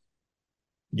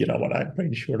 What I'm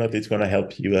pretty sure that it's going to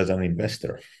help you as an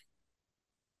investor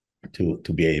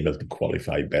to be able to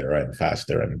qualify better and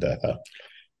faster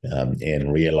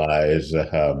and realize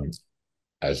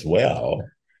as well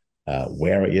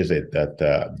where is it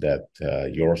that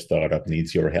your startup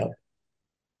needs your help.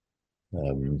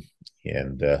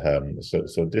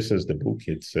 So this is the book.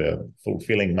 It's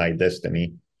fulfilling my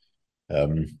destiny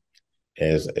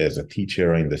as a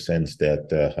teacher, in the sense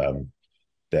that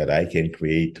I can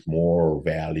create more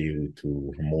value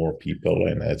to more people,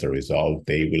 and as a result,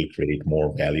 they will create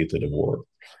more value to the world.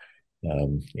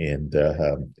 And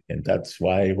that's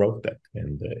why I wrote that.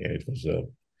 And it was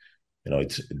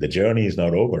it's the journey is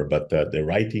not over, but the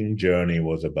writing journey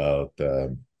was about a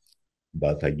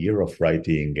year of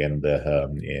writing and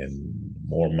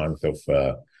more months of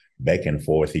back and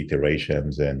forth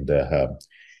iterations, and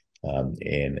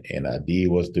Adi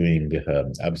was doing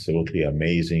absolutely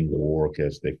amazing work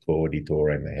as the co-editor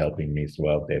and helping me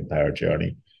throughout the entire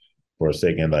journey. For a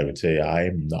second, I would say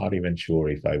I'm not even sure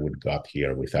if I would got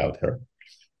here without her.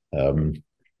 And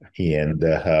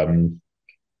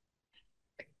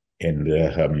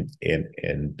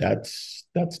that's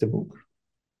the book.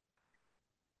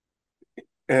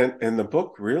 And the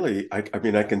book really, I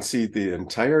mean, I can see the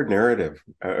entire narrative.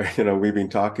 We've been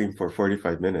talking for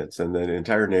 45 minutes, and the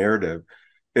entire narrative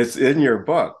is in your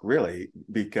book, really,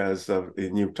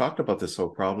 and you've talked about this whole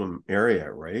problem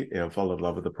area, right? Fall in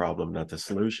love with the problem, not the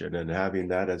solution, and having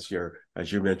that as you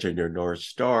mentioned, your North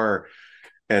Star.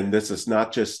 And this is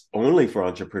not just only for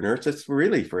entrepreneurs; it's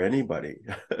really for anybody.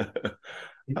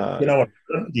 I'll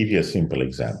give you a simple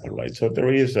example, right? So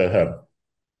there is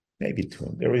maybe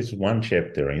two. There is one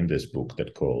chapter in this book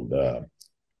that called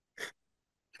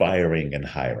firing and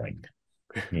hiring.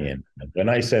 And when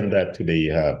I send that to the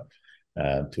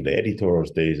editors,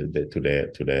 to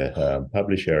the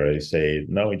publisher, they say,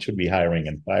 no, it should be hiring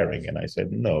and firing. And I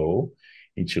said, no,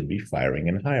 it should be firing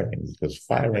and hiring, because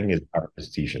firing is hard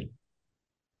decision.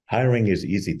 Hiring is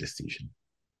easy decision.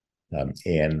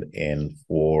 And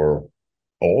for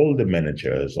all the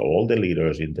managers, all the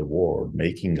leaders in the world,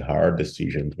 making hard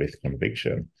decisions with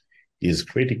conviction is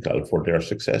critical for their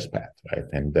success path, right?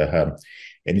 And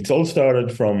it's all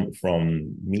started from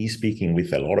me speaking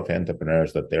with a lot of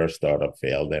entrepreneurs that their startup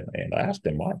failed, and I asked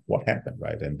them what happened,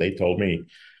 right? And they told me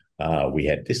we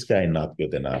had this guy not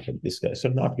good enough, and this guy. So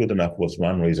not good enough was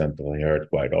one reason that I heard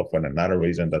quite often. Another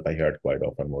reason that I heard quite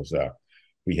often was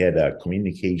we had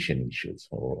communication issues,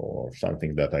 or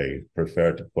something that I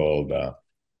prefer to call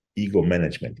ego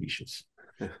management issues.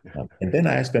 And then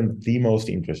I asked them the most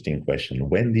interesting question: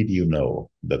 when did you know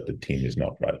that the team is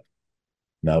not right?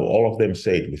 Now, all of them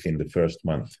said within the first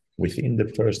month. Within the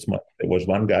first month, there was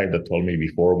one guy that told me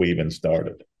before we even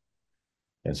started.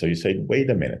 And so you said, wait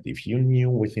a minute, if you knew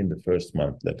within the first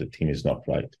month that the team is not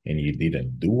right and you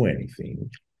didn't do anything,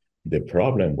 the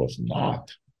problem was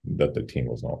not that the team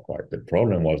was not right. The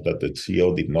problem was that the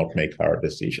CEO did not make hard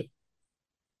decisions.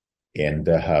 And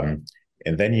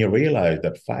then you realize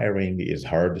that firing is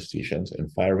hard decisions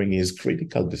and firing is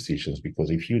critical decisions, because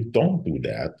if you don't do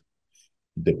that,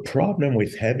 the problem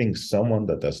with having someone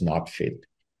that does not fit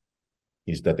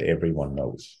is that everyone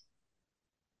knows.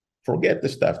 Forget the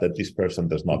stuff that this person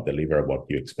does not deliver what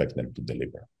you expect them to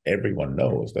deliver. Everyone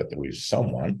knows that there is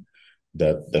someone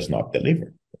that does not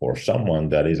deliver, or someone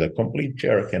that is a complete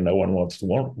jerk and no one wants to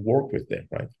work with them,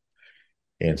 right?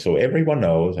 And so everyone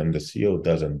knows, and the CEO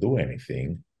doesn't do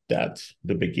anything. That's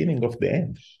the beginning of the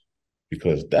end,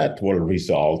 because that will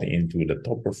result into the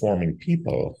top performing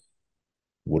people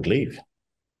would leave.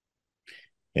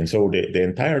 And so the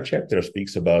entire chapter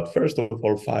speaks about, first of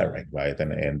all, firing, right?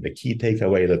 And the key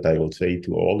takeaway that I will say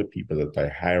to all the people that are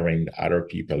hiring other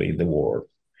people in the world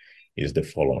is the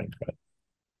following, right?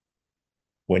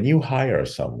 When you hire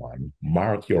someone,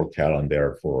 mark your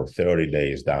calendar for 30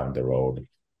 days down the road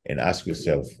and ask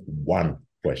yourself one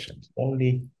question,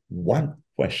 only one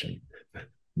question.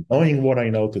 Knowing what I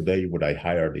know today, would I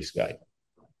hire this guy?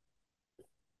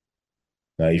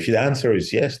 Now, if the answer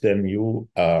is yes, then you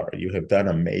have done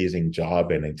an amazing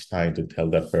job, and it's time to tell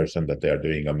that person that they are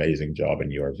doing an amazing job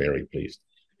and you are very pleased.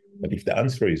 But if the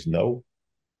answer is no,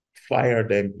 fire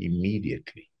them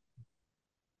immediately,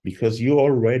 because you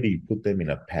already put them in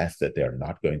a path that they are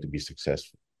not going to be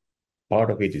successful.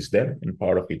 Part of it is them and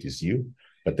part of it is you,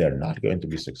 but they're not going to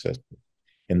be successful.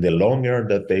 And the longer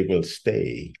that they will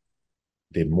stay,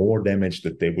 the more damage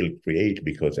that they will create,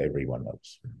 because everyone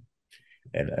knows.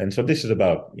 And so this is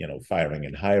about, firing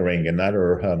and hiring.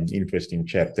 Another interesting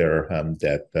chapter and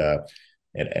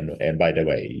by the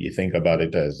way, you think about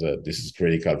it as this is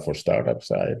critical for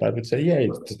startups. I would say, yeah,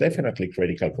 it's definitely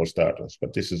critical for startups,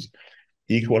 but this is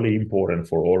equally important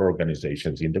for all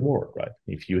organizations in the world, right?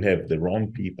 If you have the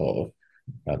wrong people,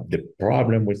 the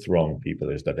problem with wrong people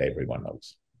is that everyone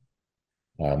knows.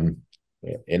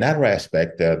 Another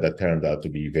aspect that turned out to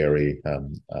be very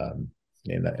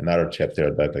in another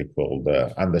chapter that I called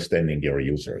understanding your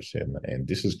users, and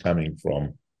this is coming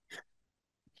from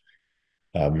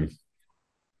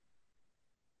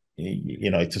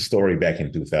it's a story back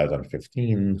in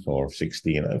 2015 or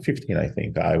 15, I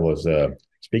think. I was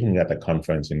speaking at a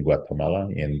conference in Guatemala,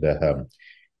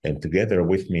 and together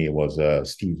with me was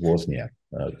Steve Wozniak,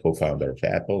 co-founder of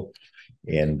Apple,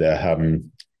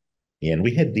 and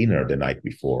we had dinner the night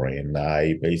before, and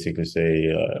I basically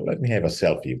say, let me have a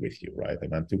selfie with you, right?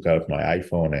 And I took out my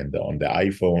iPhone, and on the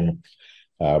iPhone,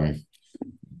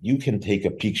 you can take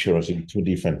a pictures in two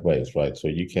different ways, right? So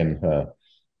you can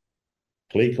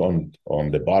click on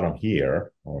the bottom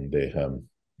here, on the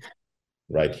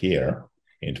right here,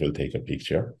 and it will take a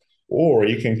picture. Or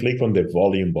you can click on the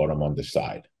volume button on the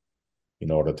side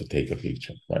in order to take a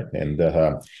picture, right?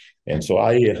 And so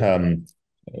I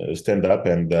stand up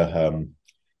and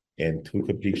took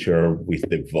a picture with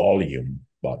the volume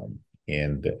button,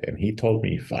 and he told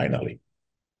me, finally.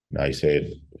 And I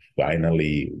said,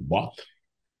 finally what?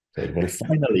 I said, well,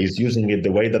 finally is using it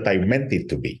the way that I meant it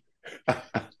to be.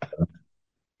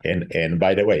 And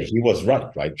by the way, he was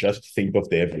right? Just think of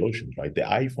the evolution, right? The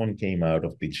iPhone came out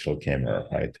of digital camera,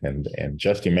 right? And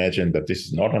just imagine that this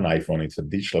is not an iPhone, it's a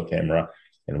digital camera,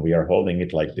 and we are holding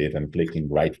it like this and clicking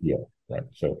right here, right?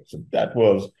 So that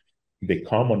was the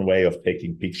common way of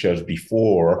taking pictures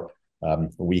before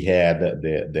we had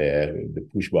the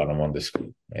push button on the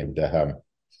screen.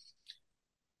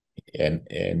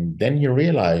 And then you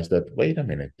realize that, wait a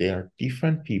minute, there are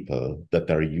different people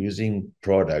that are using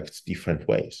products different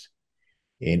ways.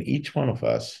 And each one of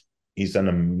us is an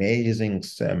amazing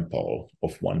sample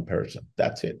of one person.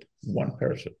 That's it, one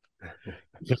person.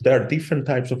 Because there are different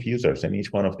types of users, and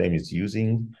each one of them is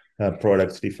using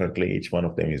products differently. Each one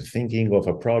of them is thinking of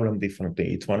a problem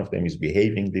differently. Each one of them is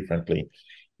behaving differently.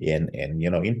 And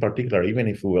in particular, even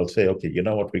if we will say, okay, you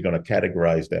know what, we're going to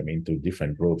categorize them into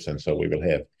different groups. And so we will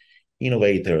have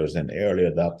innovators and early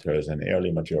adopters and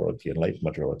early majority and late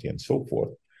majority and so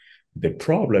forth. The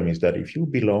problem is that if you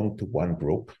belong to one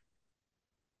group,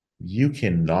 you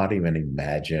cannot even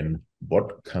imagine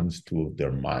what comes to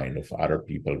their mind of other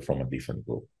people from a different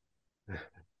group.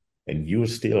 And you're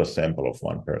still a sample of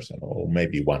one person or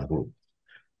maybe one group.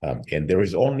 And there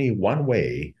is only one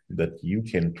way that you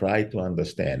can try to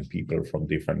understand people from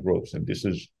different groups, and this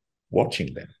is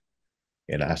watching them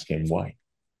and asking why.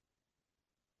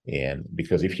 And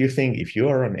because if you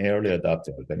are an early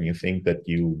adopter, then you think that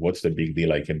what's the big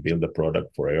deal? I can build a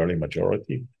product for early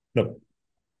majority. No,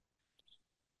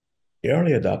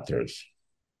 early adopters,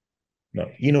 no,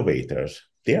 innovators,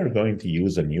 they are going to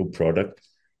use a new product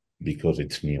because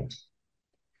it's new.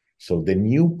 So the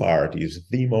new part is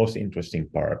the most interesting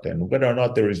part. And whether or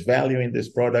not there is value in this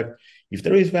product, if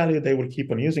there is value, they will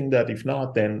keep on using that. If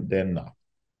not, then not.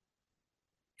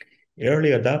 Early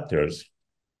adopters,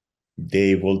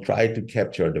 they will try to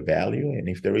capture the value. And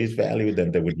if there is value,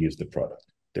 then they will use the product.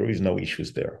 There is no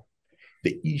issues there.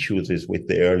 The issues is with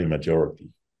the early majority.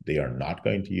 They are not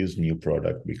going to use new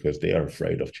product because they are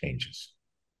afraid of changes.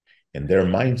 And their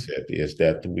mindset is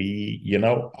that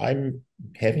I'm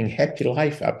having happy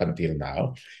life up until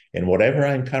now, and whatever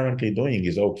I'm currently doing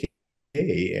is okay.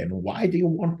 And why do you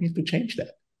want me to change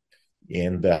that?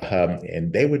 And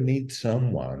they would need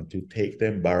someone to take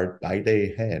them by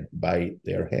their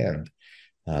hand,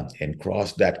 and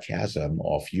cross that chasm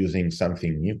of using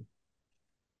something new.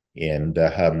 And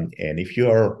if you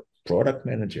are product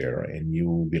manager and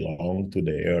you belong to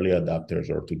the early adopters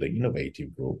or to the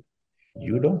innovative group,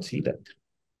 you don't see that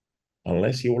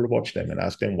unless you will watch them and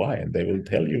ask them why, and they will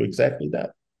tell you exactly that.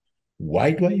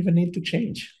 Why do I even need to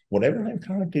change? Whatever I'm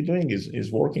currently doing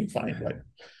is working fine, right?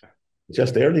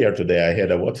 Just earlier today, I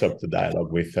had a WhatsApp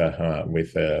dialogue with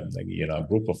a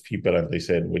group of people, and they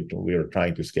said we were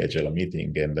trying to schedule a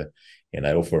meeting, and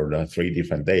I offered 3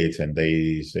 different dates, and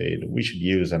they said we should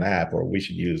use an app or we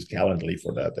should use Calendly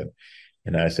for that,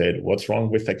 and I said, what's wrong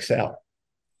with Excel?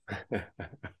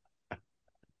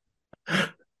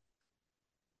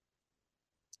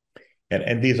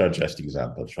 And these are just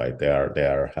examples, right?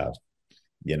 A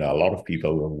lot of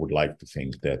people would like to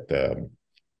think that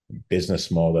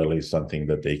business model is something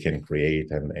that they can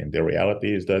create, and the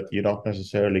reality is that you don't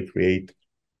necessarily create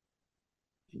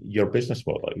your business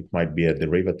model. It might be a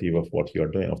derivative of what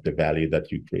you're doing, of the value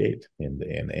that you create. And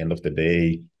end of the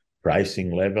day,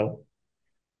 pricing level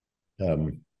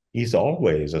is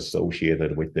always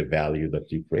associated with the value that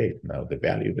you create. Now, the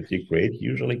value that you create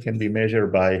usually can be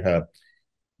measured by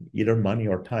either money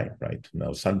or time, right?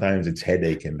 Now, sometimes it's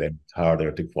headache and then it's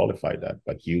harder to qualify that,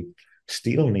 but you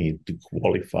still need to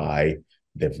qualify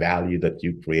the value that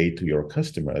you create to your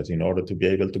customers in order to be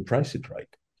able to price it right.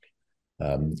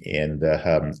 And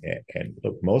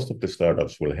look, most of the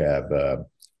startups will have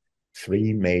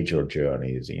 3 major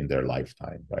journeys in their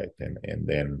lifetime, right? And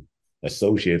then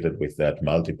associated with that,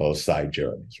 multiple side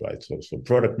journeys, right? So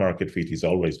product market fit is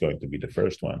always going to be the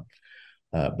first one.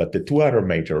 But the 2 other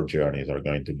major journeys are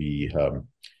going to be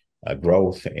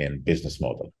growth and business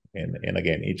model. And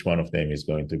again, each one of them is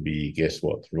going to be, guess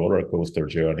what? Roller coaster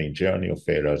journey of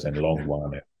failures, and long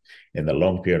one, and a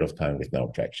long period of time with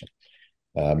no traction.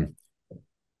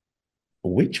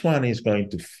 Which one is going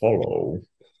to follow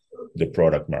the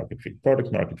product market fit?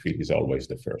 Product market fit is always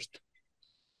the first.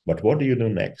 But what do you do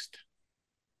next?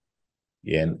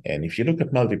 And if you look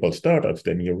at multiple startups,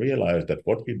 then you realize that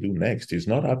what you do next is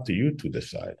not up to you to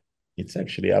decide. It's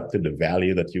actually up to the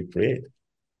value that you create.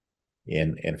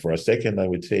 And for a second, I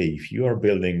would say, if you are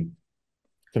building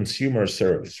consumer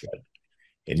service, right,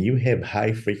 and you have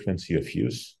high frequency of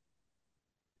use,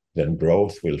 then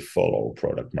growth will follow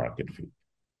product market fit.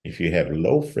 If you have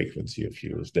low frequency of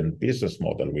use, then business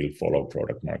model will follow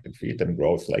product market fit and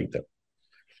growth later.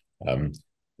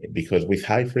 Because with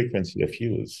high frequency of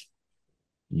use,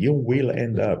 you will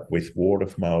end up with word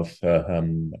of mouth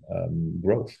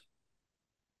growth.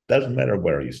 Doesn't matter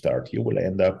where you start, you will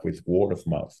end up with word of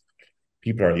mouth.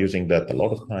 People are using that a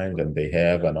lot of times, and they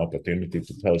have an opportunity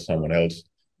to tell someone else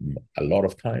a lot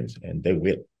of times, and they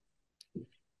will.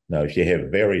 Now, if you have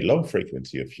very low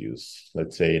frequency of use,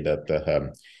 let's say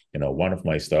that one of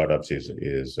my startups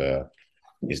is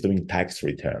doing tax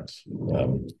returns.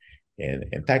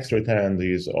 And tax returns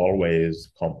is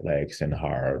always complex and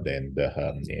hard and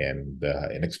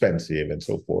expensive and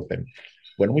so forth. And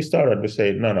when we started, we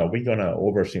said, no, we're gonna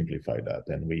oversimplify that,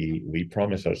 and we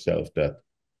promise ourselves that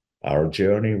our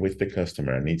journey with the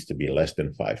customer needs to be less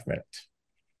than 5 minutes.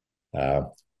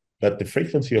 But the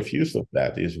frequency of use of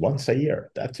that is once a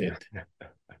year. That's it.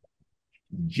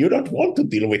 You don't want to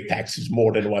deal with taxes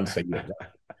more than once a year.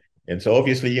 And so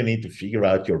obviously you need to figure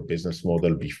out your business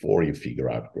model before you figure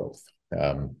out growth.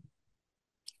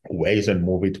 Waze and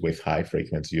Moovit with high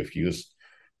frequency of use,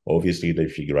 obviously they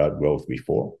figure out growth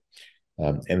before.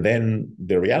 And then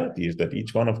the reality is that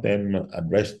each one of them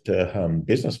addressed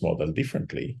business model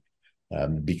differently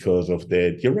because of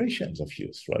the durations of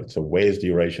use, right? So Waze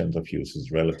durations of use is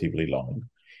relatively long.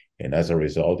 And as a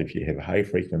result, if you have high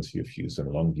frequency of use and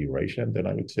long duration, then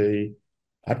I would say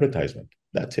advertisement.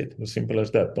 That's it. As simple as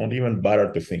that. Don't even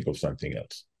bother to think of something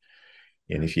else.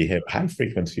 And if you have high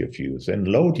frequency of use and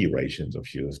low durations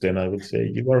of use, then I would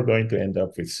say you are going to end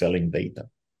up with selling data.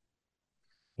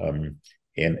 Um,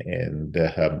 and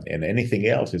anything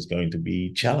else is going to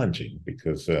be challenging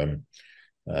because of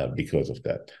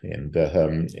that.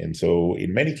 And so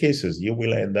in many cases, you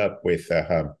will end up with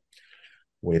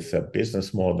a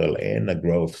business model and a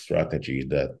growth strategy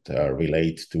that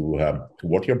relates to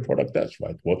what your product does,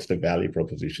 right? What's the value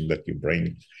proposition that you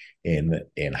bring in,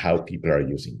 and how people are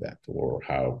using that, or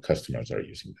how customers are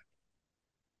using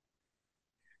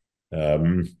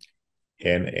that.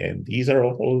 And these are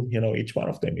all, each one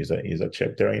of them is a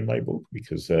chapter in my book,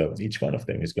 because each one of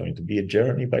them is going to be a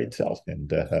journey by itself.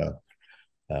 And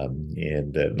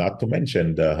not to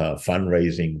mention the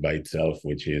fundraising by itself,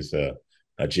 which is a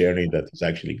journey that is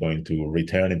actually going to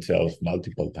return itself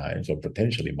multiple times, or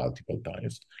potentially multiple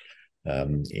times.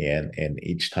 And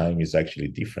each time is actually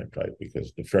different, right?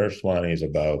 Because the first one is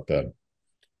about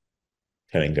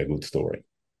telling a good story.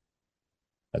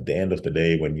 At the end of the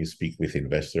day, when you speak with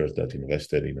investors that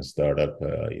invested in a startup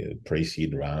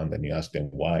pre-seed round, and you ask them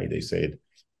why, they said,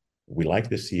 we like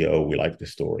the CEO, we like the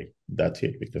story. That's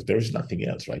it, because there is nothing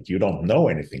else, right? You don't know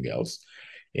anything else,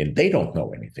 and they don't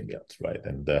know anything else, right?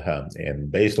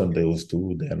 And based on those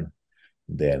two,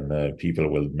 then people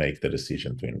will make the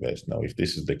decision to invest. Now, if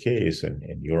this is the case, and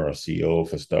you're a CEO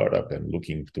of a startup and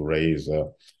looking to raise,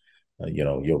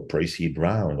 your pre-seed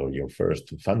round or your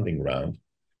first funding round,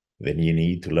 then you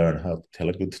need to learn how to tell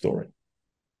a good story.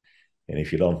 And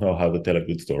if you don't know how to tell a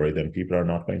good story, then people are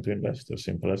not going to invest. As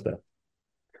simple as that.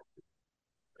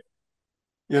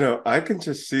 I can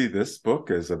just see this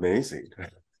book is amazing.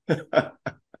 I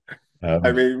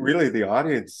Um, mean, really, the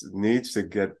audience needs to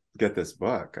get this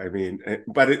book. I mean,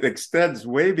 but it extends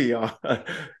way beyond.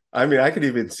 I mean, I could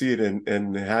even see it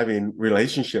in having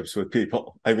relationships with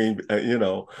people. I mean,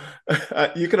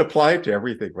 you can apply it to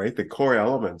everything, right? The core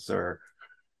elements are,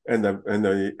 and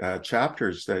the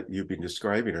chapters that you've been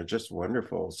describing are just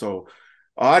wonderful. So,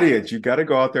 audience, you got to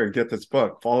go out there and get this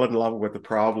book. Fall in love with the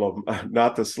problem,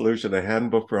 not the solution. A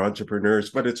handbook for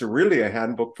entrepreneurs, but it's really a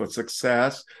handbook for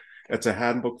success. It's a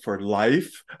handbook for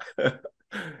life,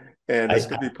 and it's I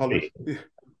going to be published.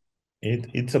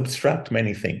 it's abstract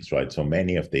many things, right? So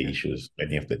many of the issues,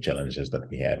 many of the challenges that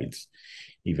we have, it's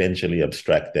eventually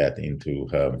abstract that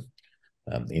into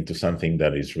something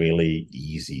that is really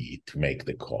easy to make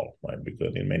the call, right?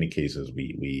 Because in many cases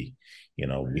we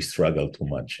struggle too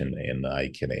much, and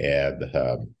I can add,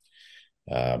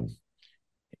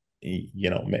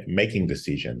 making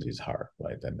decisions is hard,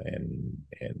 right?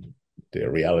 And the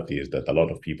reality is that a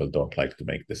lot of people don't like to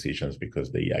make decisions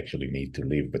because they actually need to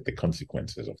live with the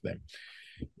consequences of them.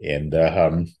 And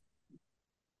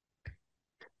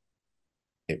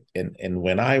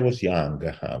when I was young,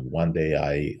 one day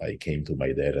I came to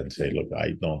my dad and said, look,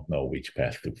 I don't know which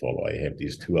path to follow. I have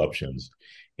these two options,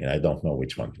 and I don't know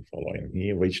which one to follow. And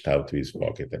he reached out to his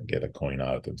pocket and get a coin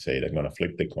out and said, I'm going to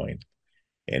flip the coin.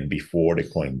 And before the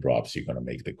coin drops, you're going to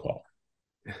make the call.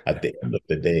 At the end of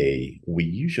the day, we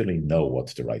usually know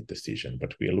what's the right decision,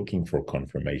 but we are looking for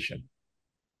confirmation.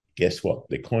 Guess what?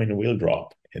 The coin will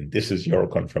drop, and this is your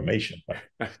confirmation.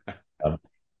 Um,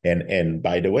 and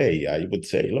by the way, I would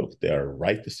say, look, there are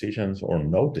right decisions or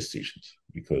no decisions,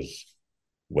 because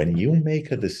when you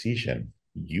make a decision,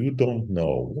 you don't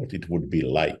know what it would be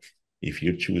like if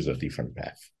you choose a different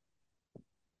path.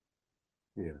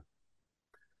 Yeah.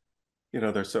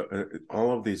 There's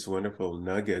all of these wonderful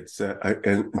nuggets.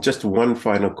 And just one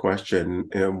final question.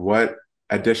 What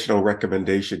additional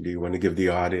recommendation do you want to give the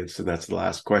audience? And that's the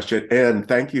last question. And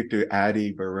thank you to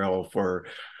Addie Burrell for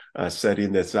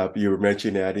setting this up. You were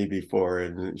mentioning Addie before,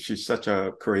 and she's such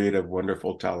a creative,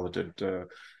 wonderful, talented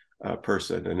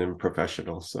person and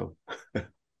professional. So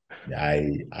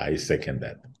I second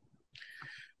that.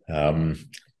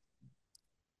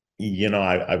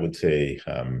 I would say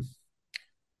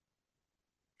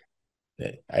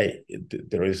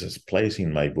there is this place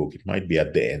in my book. It might be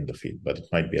at the end of it, but it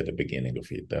might be at the beginning of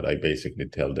it, that I basically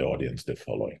tell the audience the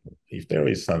following: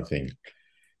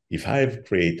 if I've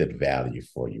created value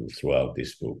for you throughout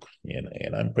this book,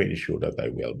 and I'm pretty sure that I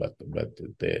will, but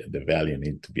the value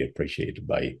needs to be appreciated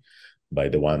by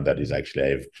the one that is actually,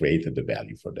 I've created the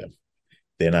value for them,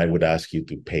 then I would ask you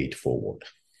to pay it forward.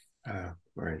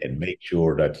 Right. And make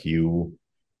sure that you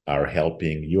are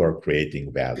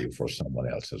creating value for someone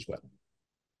else as well.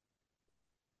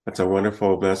 That's a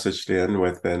wonderful message to end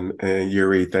with. And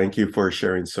Yuri, thank you for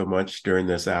sharing so much during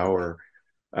this hour.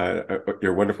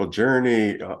 Your wonderful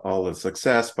journey, all the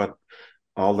success, but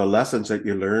all the lessons that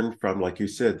you learned from, like you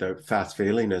said, the fast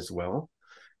failing as well,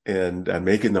 and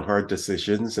making the hard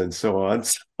decisions and so on.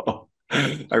 So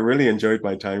I really enjoyed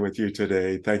my time with you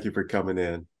today. Thank you for coming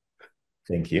in.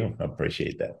 Thank you. I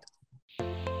appreciate that.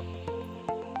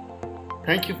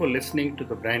 Thank you for listening to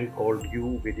the Brand Called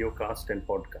You videocast and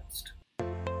podcast,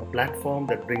 a platform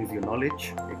that brings you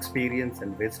knowledge, experience,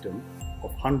 and wisdom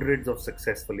of hundreds of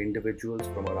successful individuals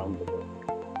from around the world.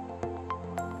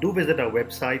 Do visit our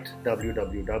website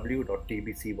www.tbcy.in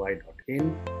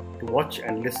to watch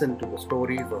and listen to the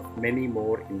stories of many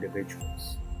more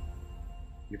individuals.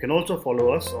 You can also follow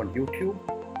us on YouTube,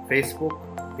 Facebook,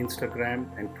 Instagram,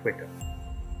 and Twitter.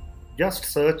 Just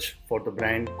search for the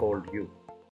Brand Called You.